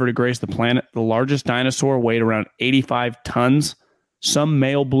animal ever to grace the planet. The largest dinosaur weighed around 85 tons. Some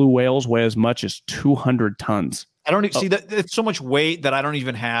male blue whales weigh as much as 200 tons. I don't see that. It's so much weight that I don't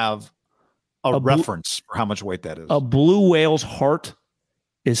even have a reference for how much weight that is. A blue whale's heart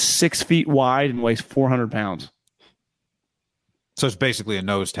is 6 feet wide and weighs 400 pounds. So it's basically a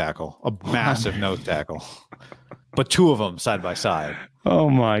nose tackle, a massive nose tackle, but two of them side by side. Oh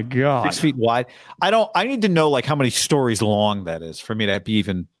my God. 6 feet wide. I need to know like how many stories long that is for me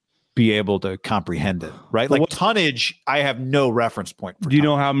to be able to comprehend it, right? Like tonnage, I have no reference point. Do you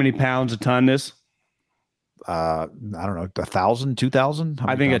know how many pounds a ton is? I don't know, 1,000, 2,000?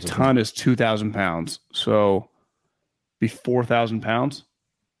 I think a ton is 2,000 pounds. So be 4,000 pounds.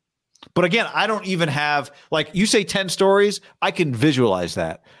 But again, I don't even have, like you say 10 stories, I can visualize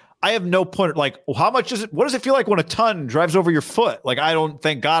that. I have no point, like how much is it? What does it feel like when a ton drives over your foot? Like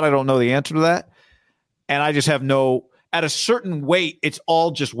thank God I don't know the answer to that. And I just have at a certain weight, it's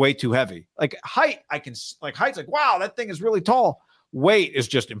all just way too heavy. Like height, height's like, wow, that thing is really tall. Weight is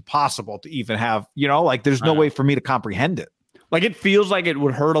just impossible to even have, like there's no way for me to comprehend it. Like it feels like it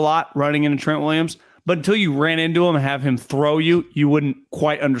would hurt a lot running into Trent Williams, but until you ran into him and have him throw you, you wouldn't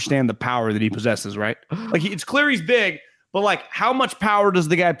quite understand the power that he possesses, right? Like it's clear he's big, but like how much power does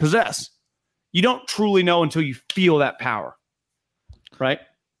the guy possess? You don't truly know until you feel that power, right?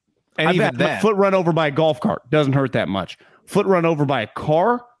 And I bet a foot run over by a golf cart doesn't hurt that much. Foot run over by a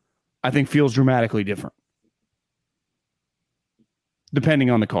car, I think feels dramatically different.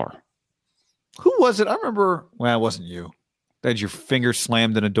 Depending on the car. Who was it? I remember, well, it wasn't you. That had your finger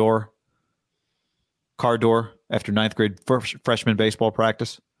slammed in a car door after 9th grade freshman baseball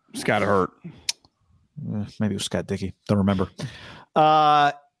practice. It's got to hurt. Maybe it was Scott Dickey. Don't remember.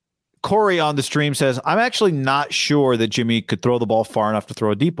 Corey on the stream says, I'm actually not sure that Jimmy could throw the ball far enough to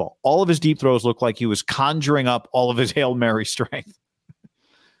throw a deep ball. All of his deep throws look like he was conjuring up all of his Hail Mary strength.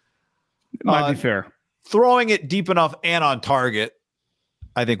 It might be fair. Throwing it deep enough and on target,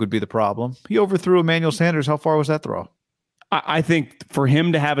 I think would be the problem. He overthrew Emmanuel Sanders. How far was that throw? I think for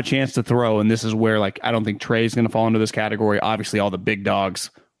him to have a chance to throw, and this is where I don't think Trey's going to fall into this category. Obviously, all the big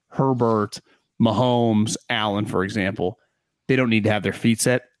dogs, Herbert, Mahomes, Allen, for example, they don't need to have their feet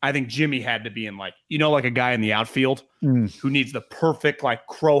set. I think Jimmy had to be in like a guy in the outfield who needs the perfect like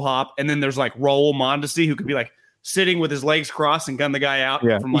crow hop. And then there's like Raul Mondesi who could be like sitting with his legs crossed and gun the guy out.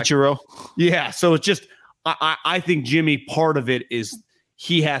 Yeah, from like, Ichiro. Yeah. So it's just, I think Jimmy, part of it is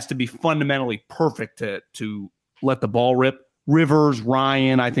he has to be fundamentally perfect to let the ball rip. Rivers,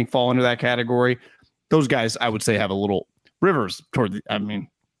 Ryan, I think fall into that category. Those guys, I would say, have a little Rivers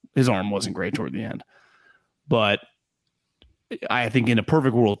his arm wasn't great toward the end, but I think in a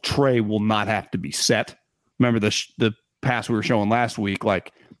perfect world, Trey will not have to be set. Remember the pass we were showing last week,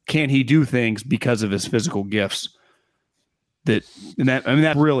 like, can he do things because of his physical gifts?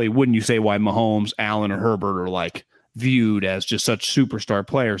 That really, wouldn't you say why Mahomes, Allen, or Herbert are like viewed as just such superstar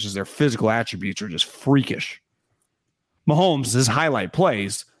players, as their physical attributes are just freakish. Mahomes, his highlight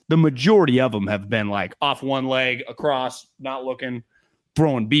plays, the majority of them have been like off one leg, across, not looking,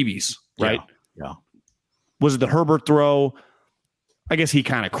 throwing BBs, right? Yeah. Was it the Herbert throw? I guess he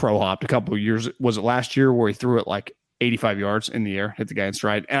kind of crow hopped a couple of years. Was it last year where he threw it like 85 yards in the air, hit the guy in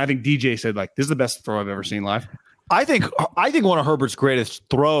stride? And I think DJ said, like, this is the best throw I've ever seen live. I think one of Herbert's greatest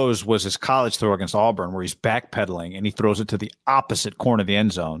throws was his college throw against Auburn, where he's backpedaling and he throws it to the opposite corner of the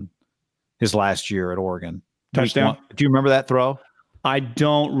end zone his last year at Oregon. Touchdown. Do you remember that throw? I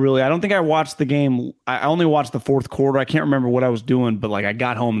don't really. I don't think I watched the game. I only watched the fourth quarter. I can't remember what I was doing, but like I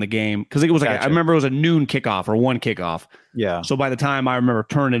got home in the game because it was like, I remember it was a noon kickoff or one kickoff. Yeah. So by the time I remember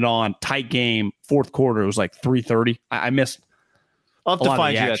turning it on, tight game, fourth quarter, it was like 3:30. I missed. I'll have to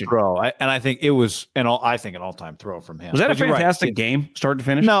find you that throw. I think it was an all-time throw from him. Was that a fantastic game, start to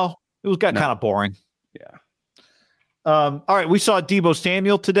finish? No, it got kind of boring. Yeah. All right, we saw Deebo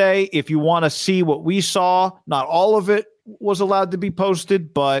Samuel today. If you want to see what we saw, not all of it was allowed to be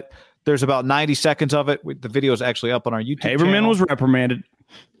posted, but there's about 90 seconds of it. The video is actually up on our YouTube channel. Haberman was reprimanded.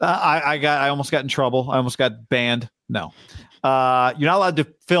 I almost got in trouble. I almost got banned. No. You're not allowed to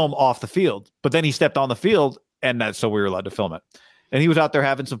film off the field, but then he stepped on the field, and so we were allowed to film it. And he was out there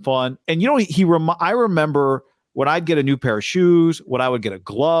having some fun. And I remember when I'd get a new pair of shoes, when I would get a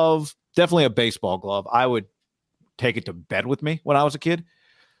glove, definitely a baseball glove, I would take it to bed with me when I was a kid.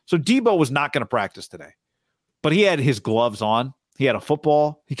 So Deebo was not going to practice today, but he had his gloves on. He had a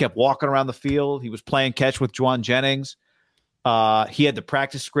football. He kept walking around the field. He was playing catch with Juwan Jennings. He had the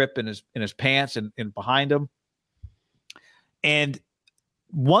practice script in his pants and behind him. And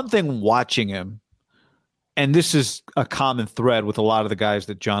one thing watching him, and this is a common thread with a lot of the guys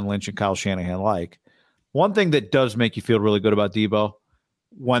that John Lynch and Kyle Shanahan like, one thing that does make you feel really good about Debo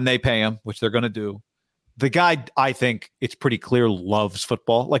when they pay him, which they're going to do, the guy, I think it's pretty clear, loves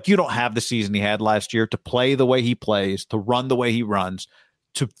football. Like, you don't have the season he had last year to play the way he plays, to run the way he runs,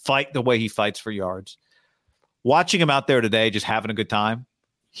 to fight the way he fights for yards. Watching him out there today, just having a good time,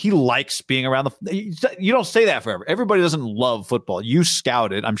 he likes being around you don't say that forever. Everybody doesn't love football. You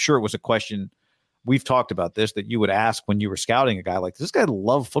scouted. I'm sure it was a question. We've talked about this, that you would ask when you were scouting a guy like, does this guy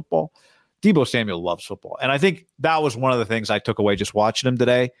love football? Debo Samuel loves football. And I think that was one of the things I took away just watching him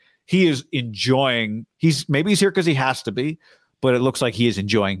today. He is enjoying, maybe he's here because he has to be, but it looks like he is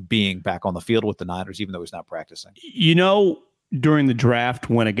enjoying being back on the field with the Niners, even though he's not practicing. During the draft,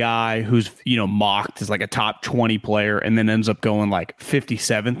 when a guy who's, mocked as like a top 20 player and then ends up going like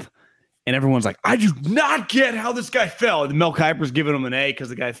 57th, and everyone's like, I do not get how this guy fell. And Mel Kiper's giving him an A because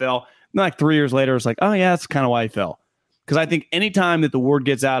the guy fell. And like 3 years later, it's like, oh yeah, that's kind of why he fell. Because I think anytime that the word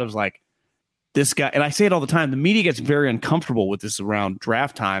gets out of like, this guy, and I say it all the time, the media gets very uncomfortable with this around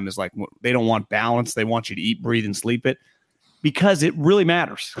draft time, is like, they don't want balance. They want you to eat, breathe, and sleep it, because it really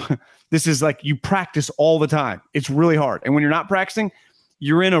matters. This is like, you practice all the time. It's really hard. And when you're not practicing,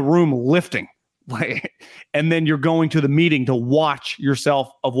 you're in a room lifting, and then you're going to the meeting to watch yourself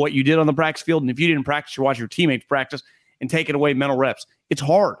of what you did on the practice field. And if you didn't practice, you watch your teammates practice and taking away mental reps. It's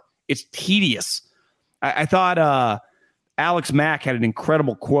hard. It's tedious. I thought Alex Mack had an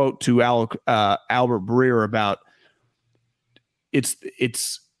incredible quote to Albert Breer about it's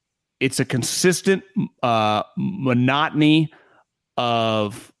a consistent monotony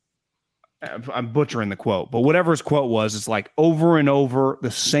of, I'm butchering the quote, but whatever his quote was, it's like over and over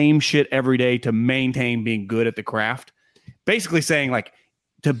the same shit every day to maintain being good at the craft. Basically saying, like,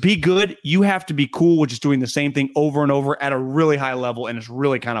 to be good, you have to be cool with just doing the same thing over and over at a really high level, and it's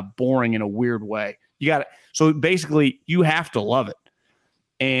really kind of boring in a weird way. You got it. So basically, you have to love it.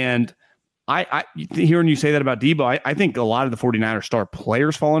 And I hearing you say that about Debo, I think a lot of the 49ers star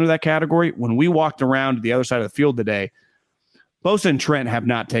players fall into that category. When we walked around to the other side of the field today, Bosa and Trent have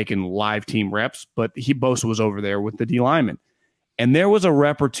not taken live team reps, but Bosa was over there with the D lineman. And there was a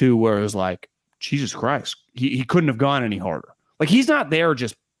rep or two where it was like, Jesus Christ, he couldn't have gone any harder. Like, he's not there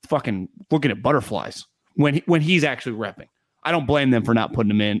just fucking looking at butterflies when he's actually repping. I don't blame them for not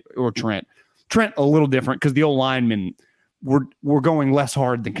putting him in, or Trent. Trent, a little different, because the old linemen were going less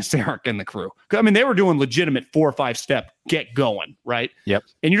hard than Kasarik and the crew. I mean, they were doing legitimate 4 or 5 step get going, right? Yep.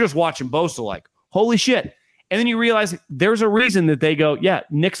 And you're just watching Bosa like, holy shit. And then you realize there's a reason that they go, yeah,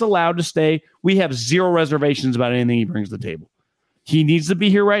 Nick's allowed to stay. We have zero reservations about anything he brings to the table. He needs to be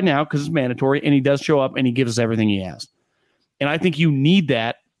here right now because it's mandatory, and he does show up, and he gives us everything he has. And I think you need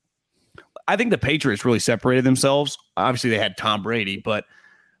that. I think the Patriots really separated themselves. Obviously, they had Tom Brady, but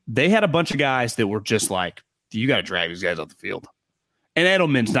they had a bunch of guys that were just like, you got to drag these guys off the field. And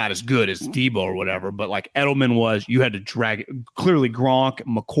Edelman's not as good as Debo or whatever, but like Edelman was, you had to drag it. Clearly Gronk,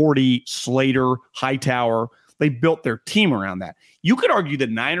 McCourty, Slater, Hightower, they built their team around that. You could argue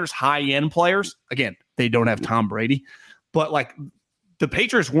that Niners high-end players, again, they don't have Tom Brady, but like the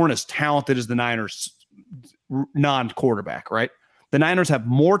Patriots weren't as talented as the Niners non-quarterback, right? The Niners have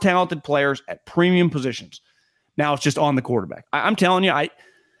more talented players at premium positions. Now it's just on the quarterback. I'm telling you,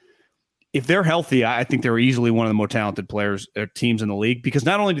 if they're healthy, I think they're easily one of the more talented players or teams in the league, because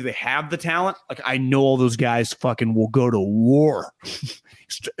not only do they have the talent, like I know all those guys fucking will go to war.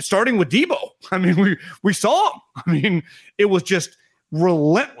 Starting with Debo. I mean, we saw him. I mean, it was just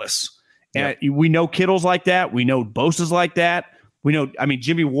relentless. And we know Kittle's like that. We know Bosa's like that. We know, I mean,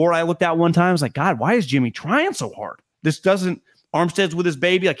 Jimmy Ward, I looked at one time, I was like, God, why is Jimmy trying so hard? Armstead's with his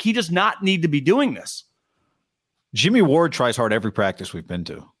baby. Like, he does not need to be doing this. Jimmy Ward tries hard every practice we've been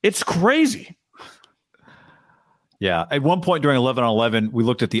to. It's crazy. Yeah. At one point during 11-on-11, we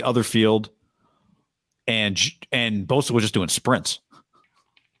looked at the other field, and Bosa was just doing sprints.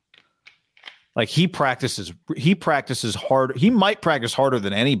 Like, he practices hard. He might practice harder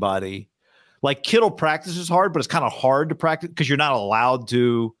than anybody. Like, Kittle practices hard, but it's kind of hard to practice because you're not allowed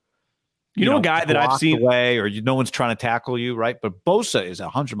to. You know, a guy that I've seen away, or no one's trying to tackle you, right? But Bosa is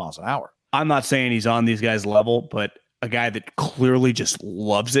 100 miles an hour. I'm not saying he's on these guys' level, but a guy that clearly just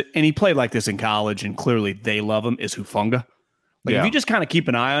loves it, and he played like this in college, and clearly they love him, is Hufanga. Like, if you just kind of keep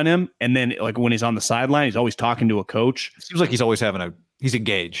an eye on him, and then like when he's on the sideline, he's always talking to a coach. It seems like he's always he's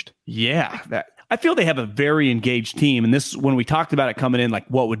engaged. Yeah, I feel they have a very engaged team, and this, when we talked about it coming in, like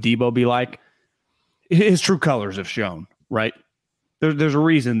what would Debo be like? His true colors have shown, right? There's a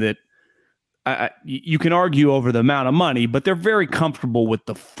reason that. You can argue over the amount of money, but they're very comfortable with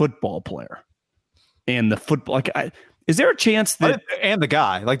the football player and the football. Like, Is there a chance that and the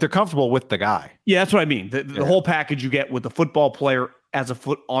guy, like they're comfortable with the guy? Yeah, that's what I mean. The whole package you get with the football player as a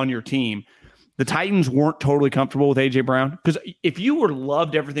foot on your team. The Titans weren't totally comfortable with A.J. Brown because if you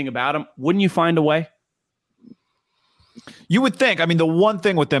loved everything about him, wouldn't you find a way? You would think. I mean, the one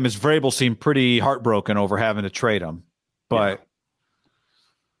thing with them is Vrabel seemed pretty heartbroken over having to trade him, but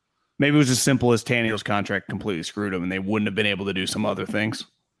maybe it was as simple as Tannehill's contract completely screwed him, and they wouldn't have been able to do some other things.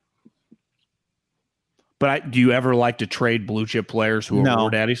 But do you ever like to trade blue chip players who are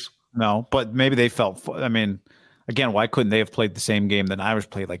war daddies? No, but maybe they felt. I mean, again, why couldn't they have played the same game that Irish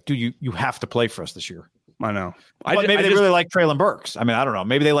played? Like, dude, you have to play for us this year. I know. Maybe they really like Treylon Burks. I mean, I don't know.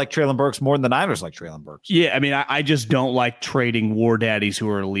 Maybe they like Treylon Burks more than the Niners like Treylon Burks. Yeah, I mean, I just don't like trading war daddies who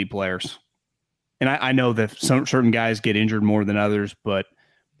are elite players. And I know that certain guys get injured more than others, but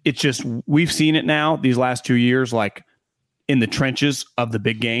it's just we've seen it now these last 2 years, like in the trenches of the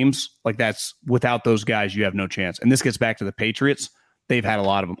big games. Like that's without those guys, you have no chance. And this gets back to the Patriots. They've had a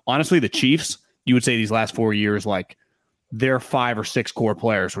lot of them. Honestly, the Chiefs, you would say these last 4 years, like their 5 or 6 core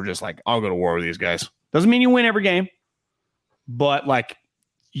players were just like, I'll go to war with these guys. Doesn't mean you win every game, but like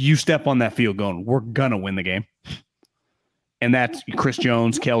you step on that field going, we're going to win the game. And that's Chris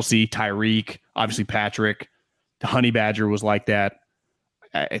Jones, Kelsey, Tyreek, obviously Patrick. The Honey Badger was like that.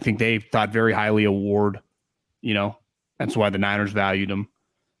 I think they thought very highly of Ward. You know, that's why the Niners valued him.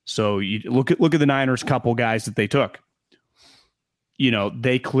 So you look at the Niners couple guys that they took. You know,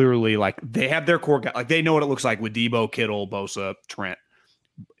 they clearly they have their core guy. Like they know what it looks like with Debo, Kittle, Bosa, Trent.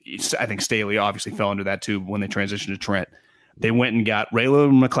 I think Staley obviously fell into that too when they transitioned to Trent. They went and got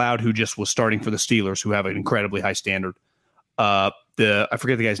Raylan McLeod, who just was starting for the Steelers, who have an incredibly high standard. I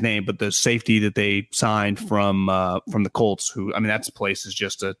forget the guy's name, but the safety that they signed from the Colts, who, I mean, that's place is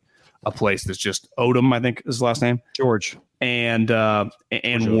just a place that's just Odom, I think is his last name. George. And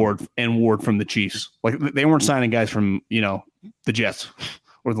Ward from the Chiefs. Like they weren't signing guys from, you know, the Jets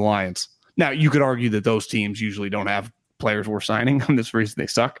or the Lions. Now you could argue that those teams usually don't have players worth signing. On this reason they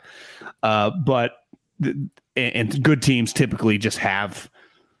suck. But good teams typically just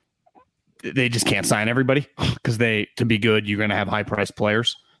they just can't sign everybody because to be good, you're going to have high priced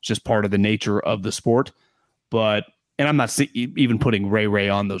players. It's just part of the nature of the sport. And I'm not even putting Ray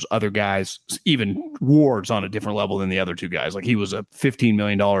on those other guys, even Ward's on a different level than the other two guys. Like he was a $15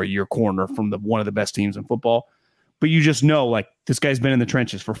 million a year corner from one of the best teams in football. But you just know, like, this guy's been in the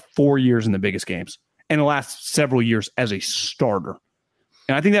trenches for 4 years in the biggest games and the last several years as a starter.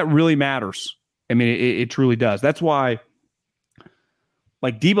 And I think that really matters. I mean, it truly does. That's why,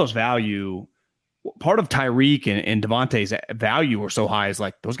 like, Debo's value, part of Tyreek and Devontae's value were so high is,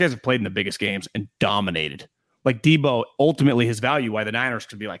 like, those guys have played in the biggest games and dominated. Like, Debo, ultimately, his value, why the Niners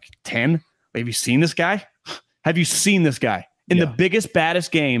could be like 10. Have you seen this guy? Have you seen this guy? In the biggest,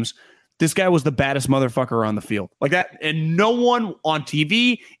 baddest games, this guy was the baddest motherfucker on the field. Like that, and no one on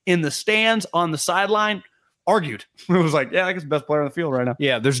TV, in the stands, on the sideline, argued. It was like, yeah, I guess the best player on the field right now.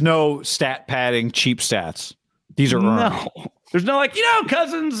 Yeah, there's no stat padding, cheap stats. These are earned. No. There's no like,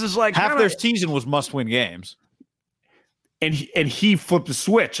 Cousins is like half their season was must-win games. And he flipped the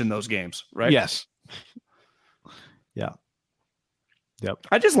switch in those games, right? Yes. Yeah. Yep.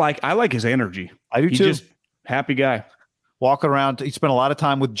 I like his energy. I do too. Just happy guy. Walking around. He spent a lot of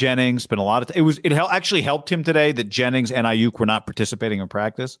time with Jennings. It actually helped him today that Jennings and Ayuk were not participating in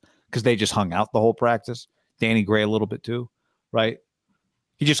practice because they just hung out the whole practice. Danny Gray a little bit too, right?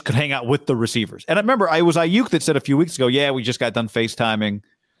 He just could hang out with the receivers. And I remember it was Ayuk that said a few weeks ago, yeah, we just got done FaceTiming.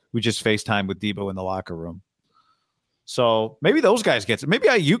 We just FaceTimed with Debo in the locker room. So maybe those guys get it. Maybe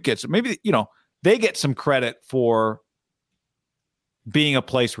Ayuk gets it. Maybe, they get some credit for being a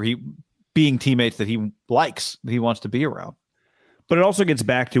place where being teammates that he likes, that he wants to be around. But it also gets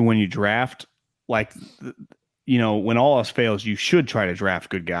back to when you draft, like, when all else fails, you should try to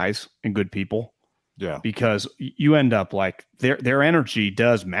draft good guys and good people. Yeah. Because you end up like their energy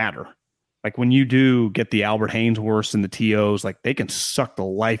does matter. Like when you do get the Albert Haynesworths and the TOs, like they can suck the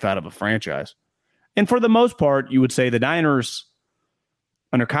life out of a franchise. And for the most part, you would say the Niners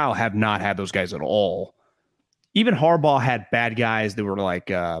under Kyle have not had those guys at all. Even Harbaugh had bad guys that were like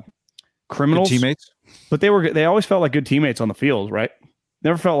criminals, good teammates, but they always felt like good teammates on the field, right?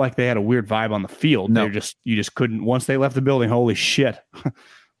 Never felt like they had a weird vibe on the field. No. You just couldn't. Once they left the building, holy shit,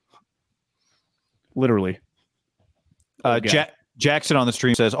 literally. Jackson on the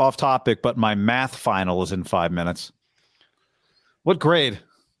stream says, off topic, but my math final is in 5 minutes. What grade?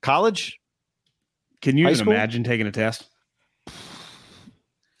 College? Can you even imagine taking a test?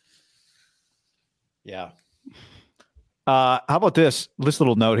 Yeah. How about this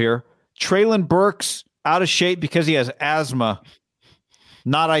little note here? Treylon Burks out of shape because he has asthma.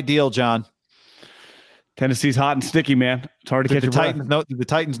 Not ideal, John. Tennessee's hot and sticky, man. It's hard to catch Did the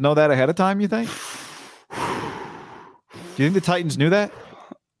Titans know that ahead of time, you think? Do you think the Titans knew that?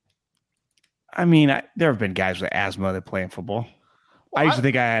 I mean, there have been guys with asthma that play in football. I used to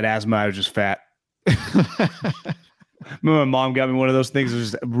think I had asthma. I was just fat. My mom got me one of those things. It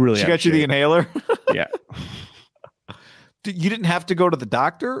was just really. She got you the inhaler? Yeah. You didn't have to go to the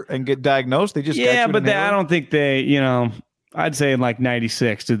doctor and get diagnosed? They just but I don't think they, I'd say in like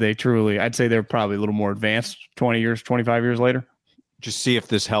 96, did they truly? I'd say they're probably a little more advanced 20 years, 25 years later. Just see if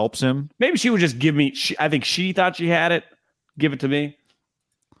this helps him. Maybe she would just give me, I think she thought she had it. Give it to me.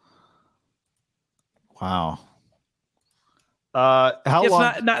 Wow. How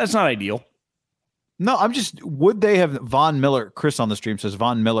long? That's not ideal. No, would they have Von Miller? Chris on the stream says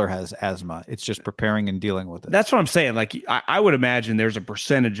Von Miller has asthma. It's just preparing and dealing with it. That's what I'm saying. Like, I would imagine there's a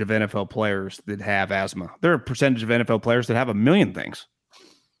percentage of NFL players that have asthma. There are a percentage of NFL players that have a million things.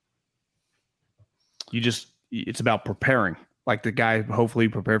 It's about preparing. Like the guy hopefully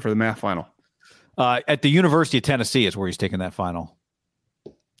prepared for the math final. At the University of Tennessee is where he's taking that final.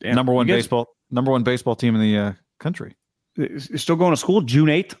 Damn. Number one baseball team in the country. Is still going to school June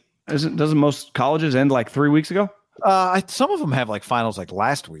 8th. Doesn't most colleges end like 3 weeks ago? Some of them have like finals like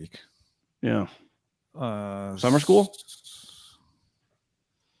last week. Yeah. Summer school?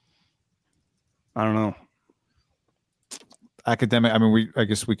 I don't know. Academic. I mean, I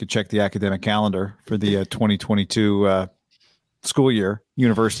guess we could check the academic calendar for the 2022 school year.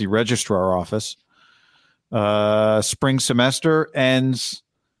 University Registrar Office. Spring semester ends.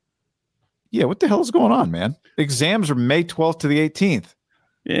 Yeah, what the hell is going on, man? Exams are May 12th to the 18th.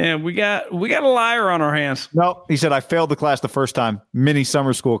 Yeah, we got a liar on our hands. No, he said I failed the class the first time. Mini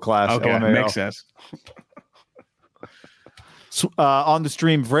summer school class. Okay, LMAO. makes sense. On the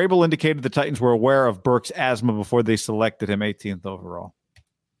stream, Vrabel indicated the Titans were aware of Burke's asthma before they selected him 18th overall.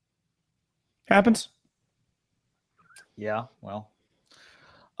 Happens. Yeah, well.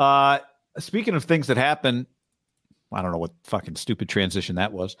 Speaking of things that happen, I don't know what fucking stupid transition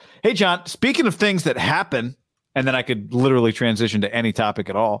that was. Hey, John, speaking of things that happen, and then I could literally transition to any topic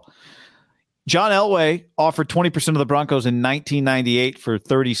at all. John Elway offered 20% of the Broncos in 1998 for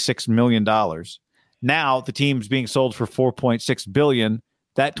 $36 million. Now the team's being sold for $4.6 billion.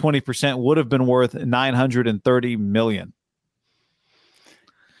 That 20% would have been worth $930 million.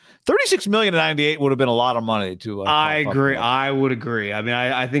 $36 million in 98 would have been a lot of money to. I agree. I would agree. I mean,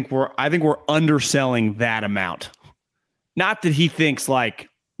 I think we're underselling that amount. Not that he thinks like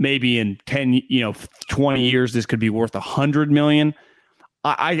maybe in 10, 20 years this could be worth $100 million.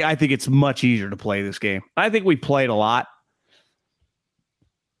 I think it's much easier to play this game. I think we played a lot.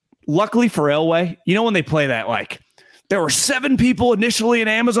 Luckily for Elway, when they play that, like there were 7 people initially in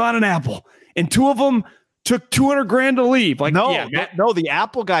Amazon and Apple, and 2 of them took $200,000 to leave. Like, no, the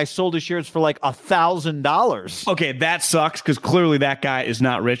Apple guy sold his shares for like $1,000. Okay, that sucks because clearly that guy is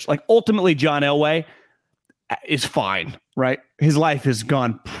not rich. Like ultimately, John Elway is fine, right? His life has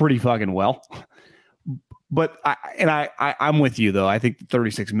gone pretty fucking well. But I'm with you though. I think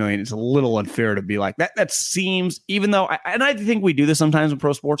 $36 million is a little unfair to be like that. That seems, even though, I think we do this sometimes in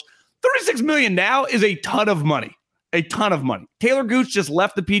pro sports. $36 million now is a ton of money. A ton of money. Taylor Gooch just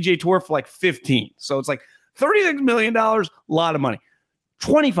left the PGA Tour for like 15. So it's like $36 million, a lot of money.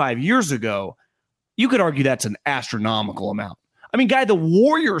 25 years ago, you could argue that's an astronomical amount. I mean, guy, the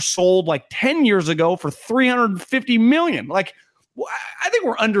Warriors sold like 10 years ago for $350 million. Like, I think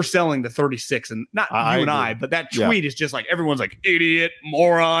we're underselling the 36, and not you and I, but that tweet is just like everyone's like idiot,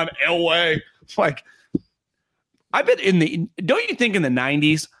 moron, Elway. It's like, I bet don't you think in the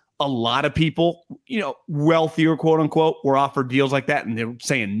 90s, a lot of people, wealthier, quote unquote, were offered deals like that, and they were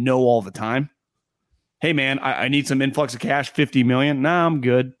saying no all the time. Hey, man, I need some influx of cash, $50 million. Nah, I'm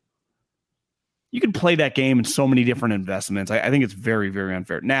good. You can play that game in so many different investments. I think it's very, very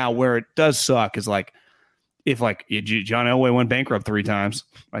unfair. Now, where it does suck is like, if like John Elway went bankrupt 3 times,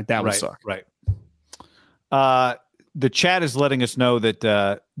 right? That would suck. Right. The chat is letting us know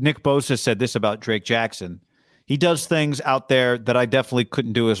that Nick Bosa said this about Drake Jackson. He does things out there that I definitely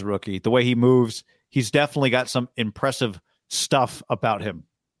couldn't do as a rookie. The way he moves, he's definitely got some impressive stuff about him.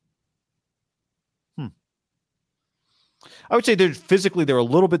 I would say they're a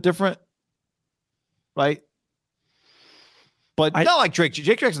little bit different, right? But not like Drake.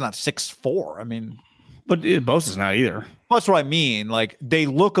 Jake Jackson's not 6'4". I mean, but Bosa's not either. That's what I mean. Like they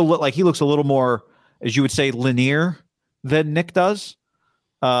look a little like he looks a little more, as you would say, linear than Nick does.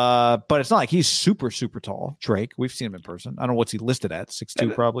 But it's not like he's super, super tall. Drake, we've seen him in person. I don't know what's he listed at,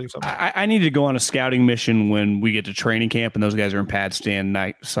 6'2", probably. Something. I need to go on a scouting mission when we get to training camp and those guys are in pad stand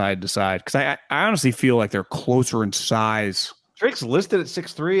side to side, because I honestly feel like they're closer in size Drake's listed at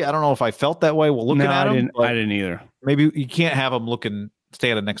 6'3". I don't know if I felt that way while looking at him. I didn't either. Maybe you can't have him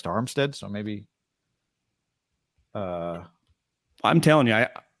standing next to Armstead, so maybe. I'm telling you,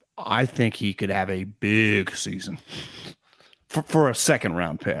 I think he could have a big season for a second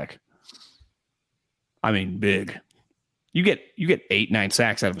round pick. I mean, big. You get 8-9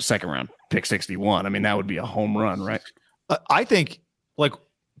 sacks out of a second round pick 61. I mean, that would be a home run, right? I think, like,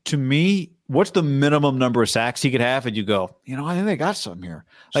 to me, what's the minimum number of sacks he could have? And you go, I think they got something here.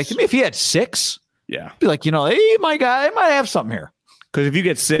 Like, to me, if he had 6, yeah, be like, hey, my guy, I might have something here. Because if you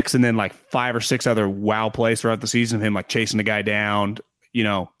get 6 and then like 5 or 6 other wow plays throughout the season of him, like chasing the guy down,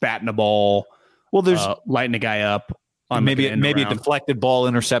 batting the ball, there's lighting the guy up. On maybe a deflected ball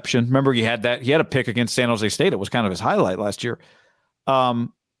interception. Remember, he had a pick against San Jose State. It was kind of his highlight last year.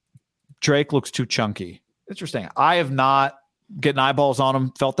 Drake looks too chunky. Interesting. I have not, getting eyeballs on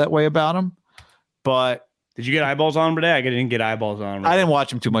him, felt that way about him. But did you get eyeballs on him today? I didn't get eyeballs on him. I didn't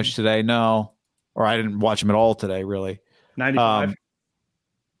watch him too much today. No, or I didn't watch him at all today. Really. 95.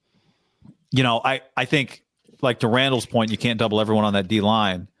 I think, like, to Randall's point, you can't double everyone on that D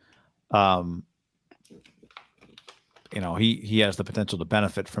line. He has the potential to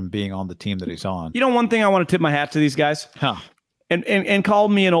benefit from being on the team that he's on. One thing I want to tip my hat to these guys, and call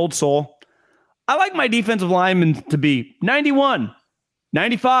me an old soul. I like my defensive linemen to be 91,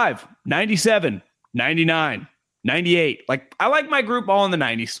 95, 97, 99, 98. Like, I like my group all in the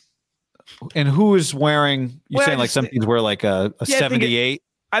 90s. And who is wearing, saying like some teams wear like a 78?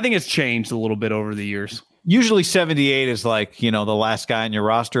 I think it's changed a little bit over the years. Usually 78 is like, the last guy in your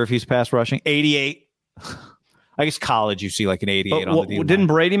roster if he's pass rushing. 88. I guess college you see like an 88 on the D-line. Didn't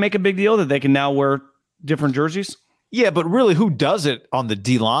Brady make a big deal that they can now wear different jerseys? Yeah, but really, who does it on the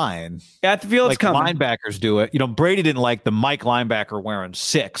D-line? Yeah, I feel it's coming. Linebackers do it. Brady didn't like the Mike linebacker wearing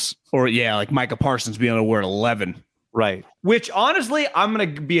 6. Or, like Micah Parsons being able to wear 11. Right. Which, honestly, I'm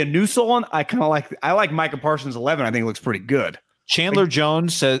going to be a new soul on. I like Micah Parsons 11. I think it looks pretty good. Chandler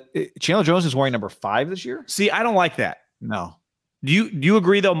Jones is wearing number 5 this year? See, I don't like that. No. Do you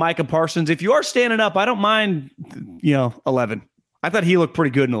agree, though, Micah Parsons? If you are standing up, I don't mind, 11. I thought he looked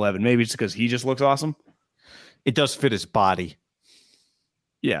pretty good in 11. Maybe it's because he just looks awesome. It does fit his body.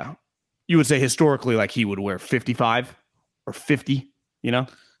 Yeah. You would say historically, like, he would wear 55 or 50, Yeah,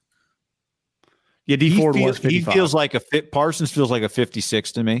 D Ford was 55. He feels like Parsons feels like a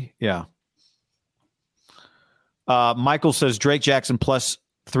 56 to me. Yeah. Michael says Drake Jackson plus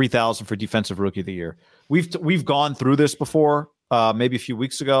 3,000 for defensive rookie of the year. We've gone through this before. Maybe a few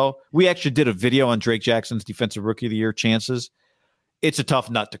weeks ago, we actually did a video on Drake Jackson's defensive rookie of the year chances. It's a tough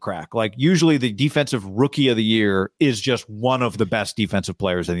nut to crack. Like, usually the defensive rookie of the year is just one of the best defensive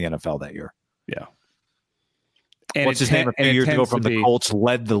players in the NFL that year. Yeah. And what's his name a few years ago from the Colts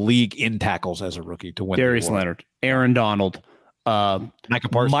led the league in tackles as a rookie to win. Darius Leonard, Aaron Donald, Micah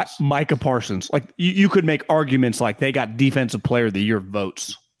Parsons. Micah Parsons. Like, you could make arguments like they got defensive player of the year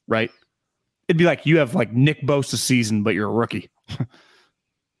votes, right? It'd be like you have like Nick Bosa's season, but you're a rookie.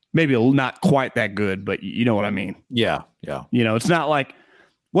 Maybe not quite that good, but you know what I mean. Yeah, yeah. It's not like,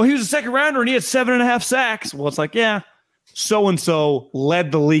 well, he was a second rounder and he had 7.5 sacks. Well, it's like, yeah, so-and-so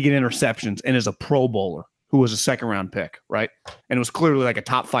led the league in interceptions and is a Pro Bowler who was a second round pick, right? And it was clearly like a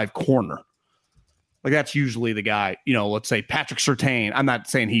top 5 corner. Like, that's usually the guy, let's say Patrick Surtain. I'm not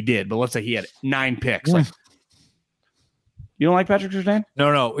saying he did, but let's say he had 9 picks. Like, you don't like Patrick Surtain?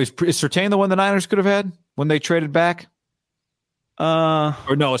 No. Is Surtain the one the Niners could have had when they traded back?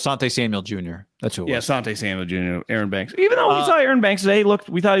 Or no, Asante Samuel Jr. That's who it was. Asante Samuel Jr., Aaron Banks. Even though we saw Aaron Banks today,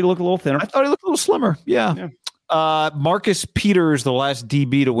 we thought he looked a little thinner. I thought he looked a little slimmer. Yeah. Marcus Peters, the last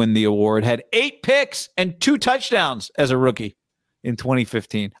DB to win the award, had 8 picks and 2 touchdowns as a rookie in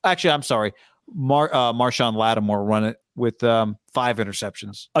 2015. Actually, I'm sorry. Marshawn Lattimore run it with 5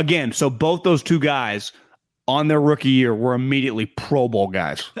 interceptions. Again, so both those 2 guys on their rookie year were immediately Pro Bowl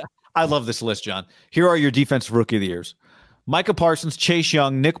guys. I love this list, John. Here are your defensive rookie of the years. Micah Parsons, Chase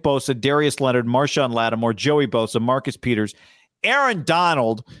Young, Nick Bosa, Darius Leonard, Marshawn Lattimore, Joey Bosa, Marcus Peters, Aaron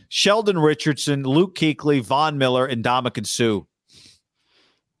Donald, Sheldon Richardson, Luke Kuechly, Von Miller, and Ndamukong Suh.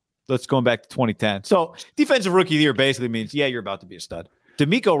 Let's go back to 2010. So defensive rookie of the year basically means, you're about to be a stud.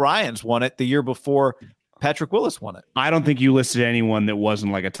 D'Amico Ryans won it the year before Patrick Willis won it. I don't think you listed anyone that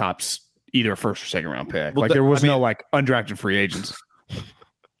wasn't like a top either first or second round pick. Well, there was no like undrafted free agents.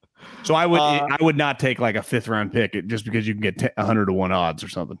 So I would not take like a 5th round pick just because you can get 100 to 1 odds or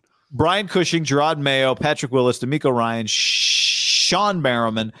something. Brian Cushing, Gerard Mayo, Patrick Willis, D'Amico Ryan, Sean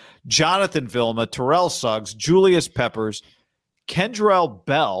Merriman, Jonathan Vilma, Terrell Suggs, Julius Peppers, Kendrell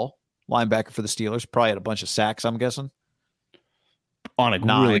Bell, linebacker for the Steelers, probably had a bunch of sacks, I'm guessing. On a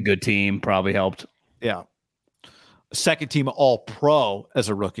really good team, probably helped. Yeah. second-team All-Pro as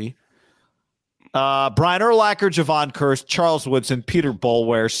a rookie. Brian Urlacher, Javon Kearse, Charles Woodson, Peter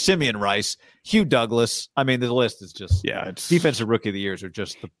Boulware, Simeon Rice, Hugh Douglas. I mean, the list is just it's defensive rookie of the years are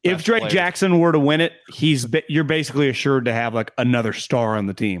just the if best Drake players. Jackson were to win it, you're basically assured to have like another star on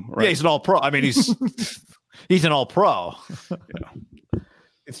the team, right? Yeah, he's an All-Pro. I mean, he's he's an All-Pro. Yeah.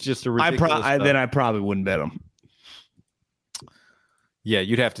 It's just a ridiculous. Then I probably wouldn't bet him. Yeah,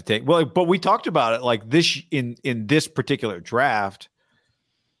 you'd have to take. Well, but we talked about it like this in this particular draft.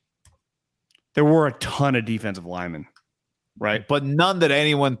 There were a ton of defensive linemen, right? But none that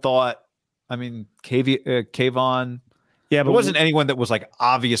anyone thought. I mean, Kayvon. Yeah, but it wasn't anyone that was like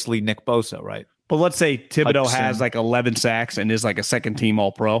obviously Nick Bosa, right? But let's say Thibodeau Hudson. has like 11 sacks and is like a second team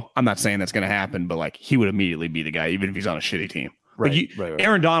All-Pro. I'm not saying that's going to happen, but like he would immediately be the guy, even if he's on a shitty team. Right, Like right.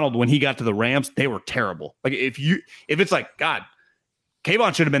 Aaron Donald, when he got to the Rams, they were terrible. Like if it's like, God,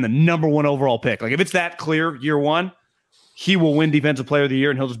 Kayvon should have been the number 1 overall pick. Like if it's that clear year one, he will win Defensive Player of the Year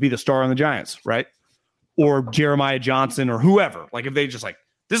and he'll just be the star on the Giants, right? Or Jeremiah Johnson or whoever. Like if they just like,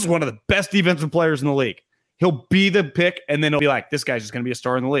 this is one of the best defensive players in the league. He'll be the pick and then he'll be like, this guy's just going to be a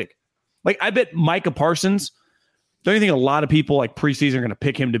star in the league. Like I bet Micah Parsons, don't you think a lot of people like preseason are going to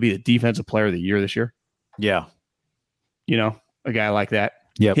pick him to be the Defensive Player of the Year this year? Yeah. You know, a guy like that.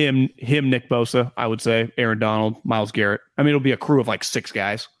 Yep. Him, Nick Bosa, I would say, Aaron Donald, Myles Garrett. I mean, it'll be a crew of like 6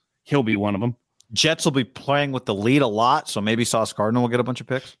 guys. He'll be one of them. Jets will be playing with the lead a lot, so maybe Sauce Gardner will get a bunch of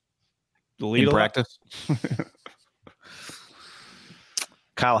picks. The lead in practice.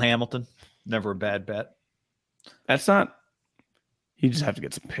 Kyle Hamilton, never a bad bet. That's not. You just have to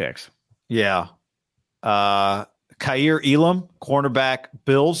get some picks. Yeah. Kaiir Elam, cornerback,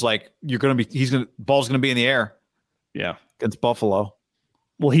 Bills. Like ball's gonna be in the air. Yeah, against Buffalo.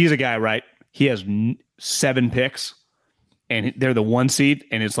 Well, he's a guy, right? He has 7 picks, and they're the 1 seed.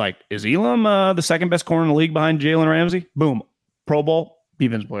 And it's like, is Elam the second best corner in the league behind Jalen Ramsey? Boom, Pro Bowl,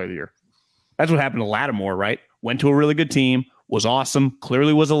 Defensive Player of the Year. That's what happened to Lattimore, right? Went to a really good team, was awesome,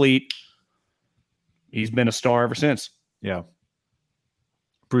 clearly was elite. He's been a star ever since. Yeah.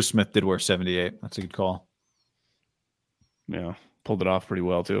 Bruce Smith did wear 78. That's a good call. Yeah, pulled it off pretty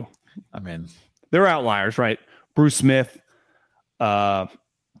well too. I mean, they're outliers, right? Bruce Smith,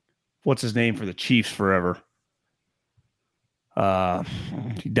 what's his name for the Chiefs forever?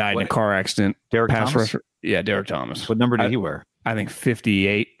 He died in a car accident. Derek Thomas? Rusher. Yeah, Derek Thomas. What number did he wear? I think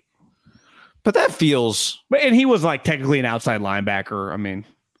 58. But that feels... And he was like technically an outside linebacker. I mean,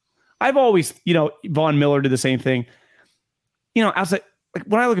 I've always, Von Miller did the same thing. Outside, like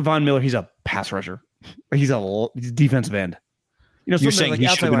when I look at Von Miller, he's a pass rusher. He's a defensive end. You're saying he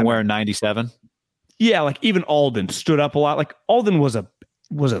should have been wearing 97? Yeah, like even Alden stood up a lot. Like Alden was a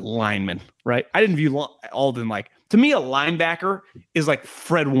lineman, right? I didn't view Alden like, to me, a linebacker is like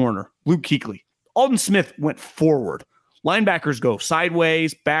Fred Warner, Luke Kuechly. Alden Smith went forward. Linebackers go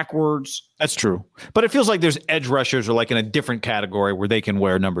sideways, backwards. That's true. But it feels like there's edge rushers are like in a different category where they can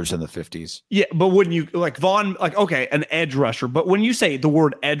wear numbers in the 50s. Yeah, but wouldn't you like Vaughn, like, okay, an edge rusher. But when you say the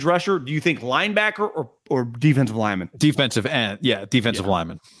word edge rusher, do you think linebacker or defensive lineman? Defensive end. Yeah, defensive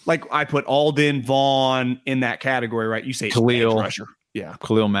lineman. Like I put Alden, Vaughn in that category, right? You say Khalil, edge rusher. Yeah.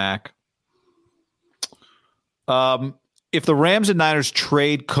 Khalil Mack. If the Rams and Niners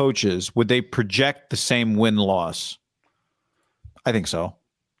trade coaches, would they project the same win-loss? I think so.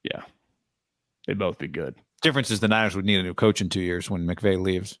 Yeah. They'd both be good. Difference is the Niners would need a new coach in 2 years when McVay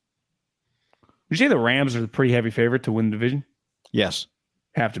leaves. Would you say the Rams are the pretty heavy favorite to win the division? Yes.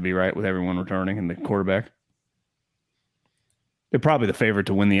 Have to be, right, with everyone returning and the quarterback. They're probably the favorite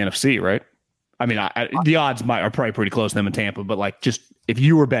to win the NFC, right? I mean, the odds are probably pretty close to them in Tampa, but like just if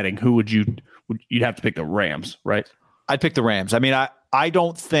you were betting, who would you'd have to pick the Rams, right? I'd pick the Rams. I mean, I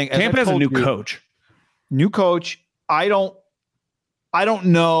don't think Tampa has a new coach. New coach. I don't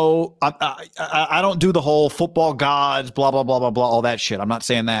know. I don't do the whole football gods, blah, blah, blah, blah, blah, all that shit. I'm not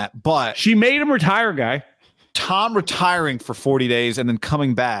saying that. But she made him retire, guy. Tom retiring for 40 days and then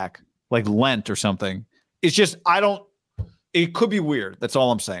coming back like Lent or something. It's just, it could be weird. That's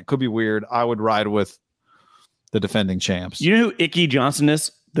all I'm saying. Could be weird. I would ride with the defending champs. You know who Icky Johnson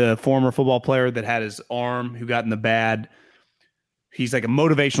is? The former football player that had his arm, who got in the bad. He's like a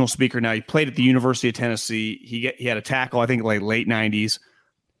motivational speaker now. He played at the University of Tennessee. He had a tackle, I think, like late 90s.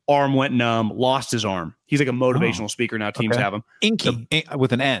 Arm went numb, lost his arm. He's like a motivational speaker now. Teams have him. Inky,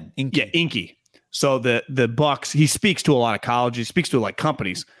 with an N. Inky. Yeah, Inky. So the Bucks, he speaks to a lot of colleges. He speaks to like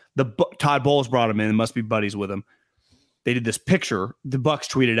companies. Todd Bowles brought him in and must be buddies with him. They did this picture. The Bucks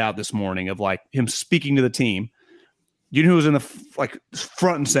tweeted out this morning of like him speaking to the team. You know who was in the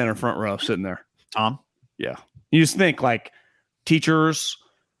front and center, front row, sitting there? Tom. Yeah. You just think like teachers,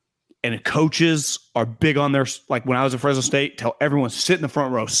 And coaches are big on their, like when I was at Fresno State, tell everyone sit in the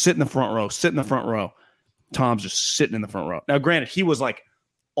front row, sit in the front row, sit in the front row. Tom's just sitting in the front row. Now, granted, he was like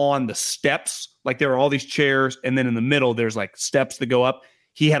on the steps, like there are all these chairs, and then in the middle, there's like steps that go up.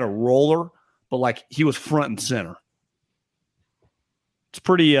 He had a roller, but like he was front and center. It's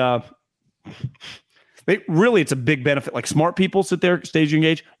pretty, it's a big benefit. Like smart people sit there, stage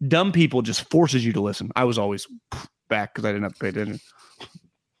engage. Dumb people just forces you to listen. I was always back because I didn't have to pay attention.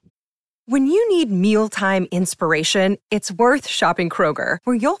 When you need mealtime inspiration, it's worth shopping Kroger,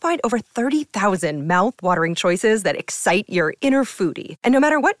 where you'll find over 30,000 mouth-watering choices that excite your inner foodie. And no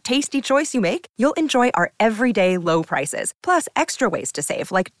matter what tasty choice you make, you'll enjoy our everyday low prices, plus extra ways to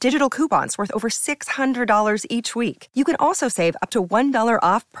save, like digital coupons worth over $600 each week. You can also save up to $1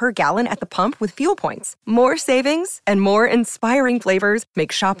 off per gallon at the pump with fuel points. More savings and more inspiring flavors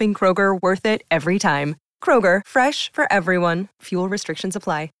make shopping Kroger worth it every time. Kroger, fresh for everyone. Fuel restrictions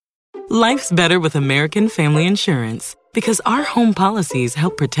apply. Life's better with American Family Insurance because our home policies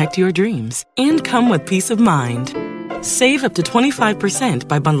help protect your dreams and come with peace of mind. Save up to 25%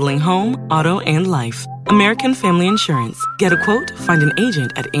 by bundling home, auto, and life. American Family Insurance. Get a quote, find an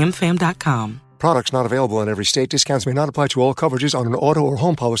agent at amfam.com. Products not available in every state. Discounts may not apply to all coverages on an auto or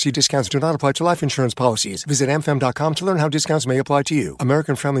home policy. Discounts do not apply to life insurance policies. Visit amfam.com to learn how discounts may apply to you.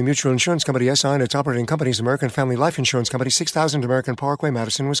 American Family Mutual Insurance Company, SI, and its operating companies, American Family Life Insurance Company, 6000 American Parkway,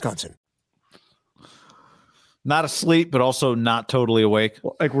 Madison, Wisconsin. Not asleep, but also not totally awake.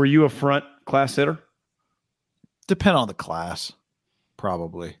 Like, were you a front class sitter? Depend on the class,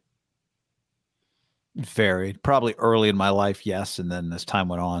 probably. It varied. Probably early in my life, yes, and then as time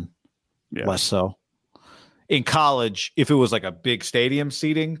went on, less so. In college, if it was like a big stadium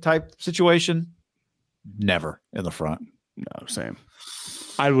seating type situation, never in the front. No, same.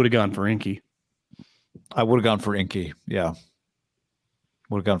 I would have gone for Inky. I would have gone for Inky, yeah.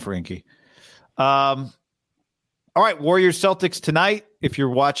 Would have gone for Inky. All right, Warriors Celtics tonight. If you're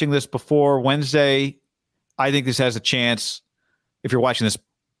watching this before Wednesday, I think this has a chance. If you're watching this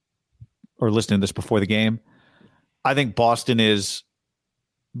or listening to this before the game, I think Boston is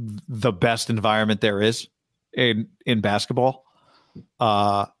the best environment there is in basketball.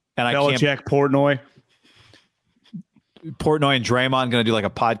 And Belichick, Portnoy and Draymond going to do like a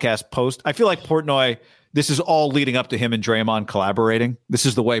podcast post. I feel like Portnoy, this is all leading up to him and Draymond collaborating. This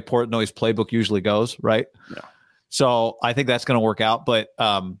is the way Portnoy's playbook usually goes, right? Yeah. So I think that's going to work out. But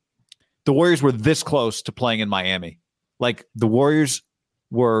the Warriors were this close to playing in Miami. Like the Warriors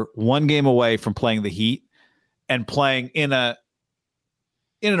were one game away from playing the Heat and playing in an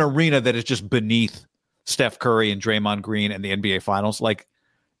arena that is just beneath Steph Curry and Draymond Green and the NBA Finals. Like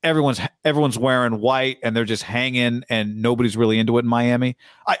everyone's wearing white and they're just hanging and nobody's really into it in Miami.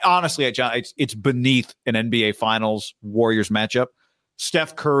 It's beneath an NBA Finals Warriors matchup.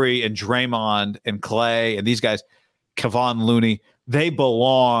 Steph Curry and Draymond and Clay and these guys, Kevon Looney, they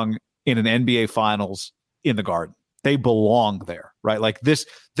belong in an NBA Finals in the Garden. They belong there, right? Like this,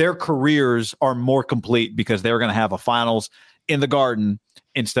 their careers are more complete because they're going to have a Finals in the Garden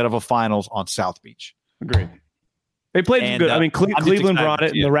instead of a Finals on South Beach. Agreed. They played some good. I mean, Cleveland brought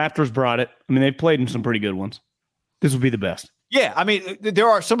it, and the Raptors brought it. I mean, they played in some pretty good ones. This would be the best. Yeah, I mean,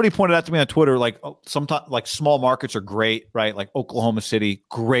 somebody pointed out to me on Twitter, like sometimes like small markets are great, right? Like Oklahoma City,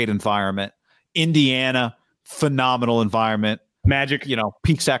 great environment. Indiana, phenomenal environment. Magic,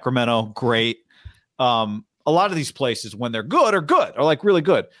 Peak Sacramento, great. A lot of these places, when they're good, are like really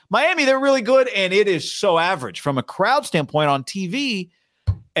good. Miami, they're really good, and it is so average from a crowd standpoint on TV.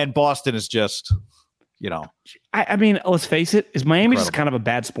 And Boston is just, I mean, let's face it, is Miami just kind of a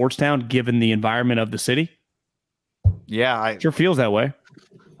bad sports town given the environment of the city? Yeah, it sure feels that way.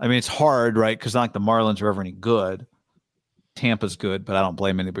 I mean, it's hard, right? Because not like the Marlins are ever any good. Tampa's good, but I don't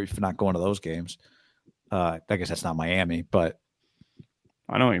blame anybody for not going to those games. I guess that's not Miami, but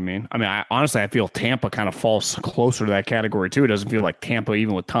I know what you mean. I mean, I feel Tampa kind of falls closer to that category too. It doesn't feel like Tampa,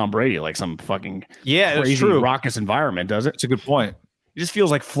 even with Tom Brady, like some fucking crazy raucous environment, does it? It's a good point. It just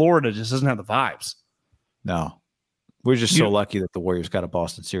feels like Florida just doesn't have the vibes. No, we're just so lucky that the Warriors got a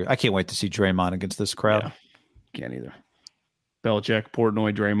Boston series. I can't wait to see Draymond against this crowd. Yeah. Can't either. Belichick,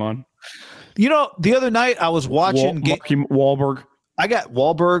 Portnoy, Draymond. The other night I was watching Wahlberg. I got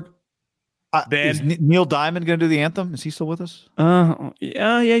Wahlberg. Is Neil Diamond going to do the anthem? Is he still with us?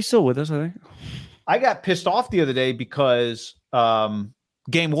 Yeah, he's still with us, I think. I got pissed off the other day because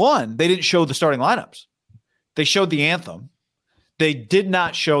game one, they didn't show the starting lineups. They showed the anthem. They did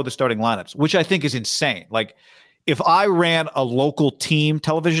not show the starting lineups, which I think is insane. Like, if I ran a local team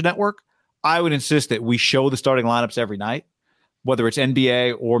television network, I would insist that we show the starting lineups every night, whether it's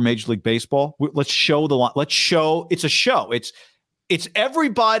NBA or Major League Baseball. Let's show it's a show. It's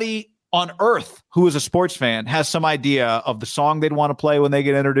everybody on earth who is a sports fan has some idea of the song they'd want to play when they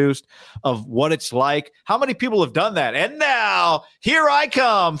get introduced, of what it's like. How many people have done that? And now, here I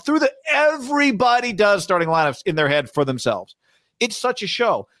come. Everybody does starting lineups in their head for themselves. It's such a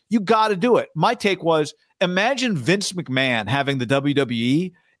show. You got to do it. My take was, imagine Vince McMahon having the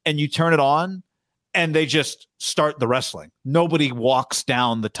WWE and you turn it on and they just start the wrestling. Nobody walks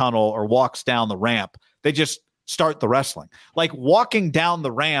down the tunnel or walks down the ramp. They just start the wrestling. Like, walking down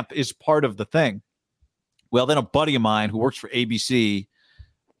the ramp is part of the thing. Well, then a buddy of mine who works for ABC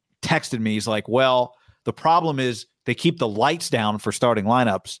texted me. He's like, well, the problem is they keep the lights down for starting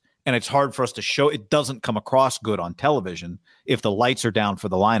lineups, and it's hard for us to show. It doesn't come across good on television if the lights are down for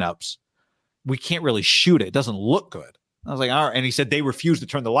the lineups. We can't really shoot it. It doesn't look good. I was like, all right. And he said they refuse to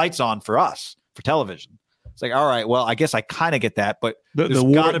turn the lights on for us, for television. It's like, all right, well, I guess I kind of get that, but the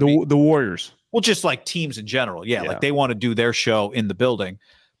Warriors. Well, just like teams in general. Yeah, like they want to do their show in the building.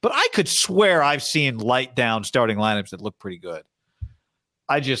 But I could swear I've seen light down starting lineups that look pretty good.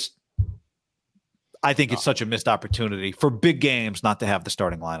 I think it's such a missed opportunity for big games not to have the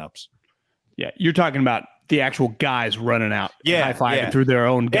starting lineups. Yeah, you're talking about the actual guys running out, high-fiving through their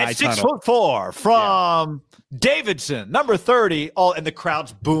own guy tunnel. 6'4" from Davidson, number 30, and the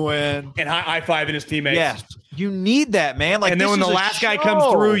crowd's booing and high-fiving his teammates. Yes, you need that, man. Like, and then when the last guy comes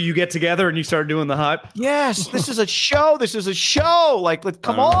through, you get together and you start doing the hype. Yes, this is a show. This is a show. Like,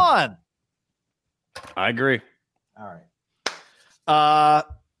 come on. I agree. All right.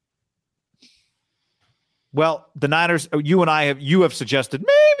 Well, the Niners, you have suggested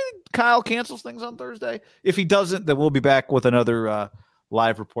maybe Kyle cancels things on Thursday. If he doesn't, then we'll be back with another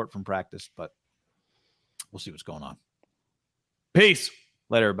live report from practice, but we'll see what's going on. Peace.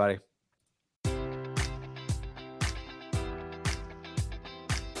 Later, everybody.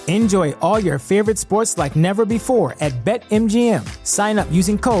 Enjoy all your favorite sports like never before at BetMGM. Sign up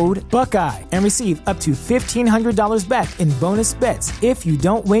using code Buckeye and receive up to $1,500 back in bonus bets if you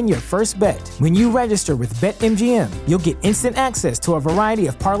don't win your first bet. When you register with BetMGM, you'll get instant access to a variety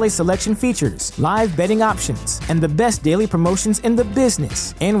of parlay selection features, live betting options, and the best daily promotions in the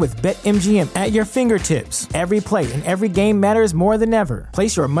business. And with BetMGM at your fingertips, every play and every game matters more than ever.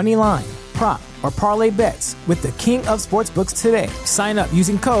 Place your money line, prop, or parlay bets with the king of sportsbooks today. Sign up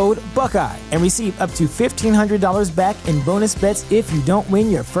using code Buckeye and receive up to $1,500 back in bonus bets if you don't win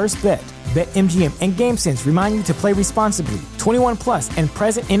your first bet. BetMGM and GameSense remind you to play responsibly. 21 plus and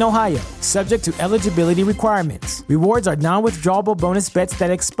present in Ohio, subject to eligibility requirements. Rewards are non-withdrawable bonus bets that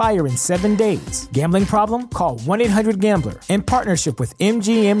expire in 7 days. Gambling problem? Call 1-800-GAMBLER in partnership with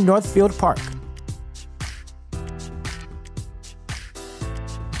MGM Northfield Park.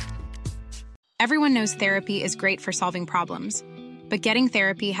 Everyone knows therapy is great for solving problems, but getting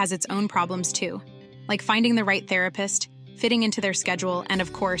therapy has its own problems too, like finding the right therapist, fitting into their schedule, and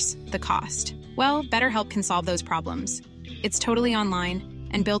of course, the cost. Well, BetterHelp can solve those problems. It's totally online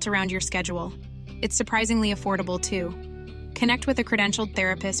and built around your schedule. It's surprisingly affordable too. Connect with a credentialed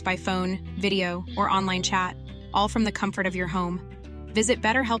therapist by phone, video, or online chat, all from the comfort of your home. Visit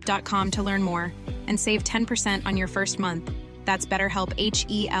BetterHelp.com to learn more and save 10% on your first month. That's BetterHelp,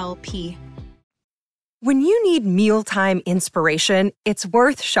 H-E-L-P. When you need mealtime inspiration, it's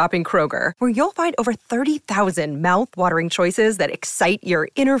worth shopping Kroger, where you'll find over 30,000 mouth-watering choices that excite your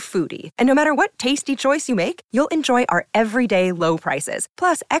inner foodie. And no matter what tasty choice you make, you'll enjoy our everyday low prices,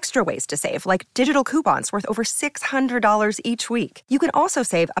 plus extra ways to save, like digital coupons worth over $600 each week. You can also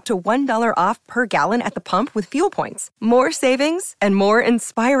save up to $1 off per gallon at the pump with fuel points. More savings and more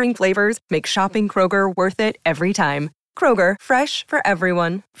inspiring flavors make shopping Kroger worth it every time. Kroger, fresh for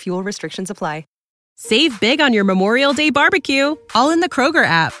everyone. Fuel restrictions apply. Save big on your Memorial Day barbecue, all in the Kroger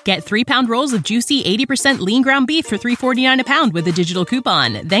app. Get 3-pound rolls of juicy 80% lean ground beef for $3.49 a pound with a digital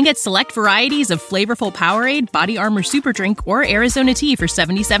coupon. Then get select varieties of flavorful Powerade, Body Armor Super Drink, or Arizona tea for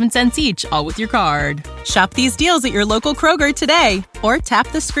 77 cents each, all with your card. Shop these deals at your local Kroger today, or tap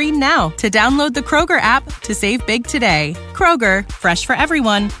the screen now to download the Kroger app to save big today. Kroger, fresh for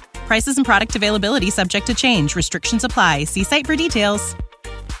everyone. Prices and product availability subject to change. Restrictions apply. See site for details.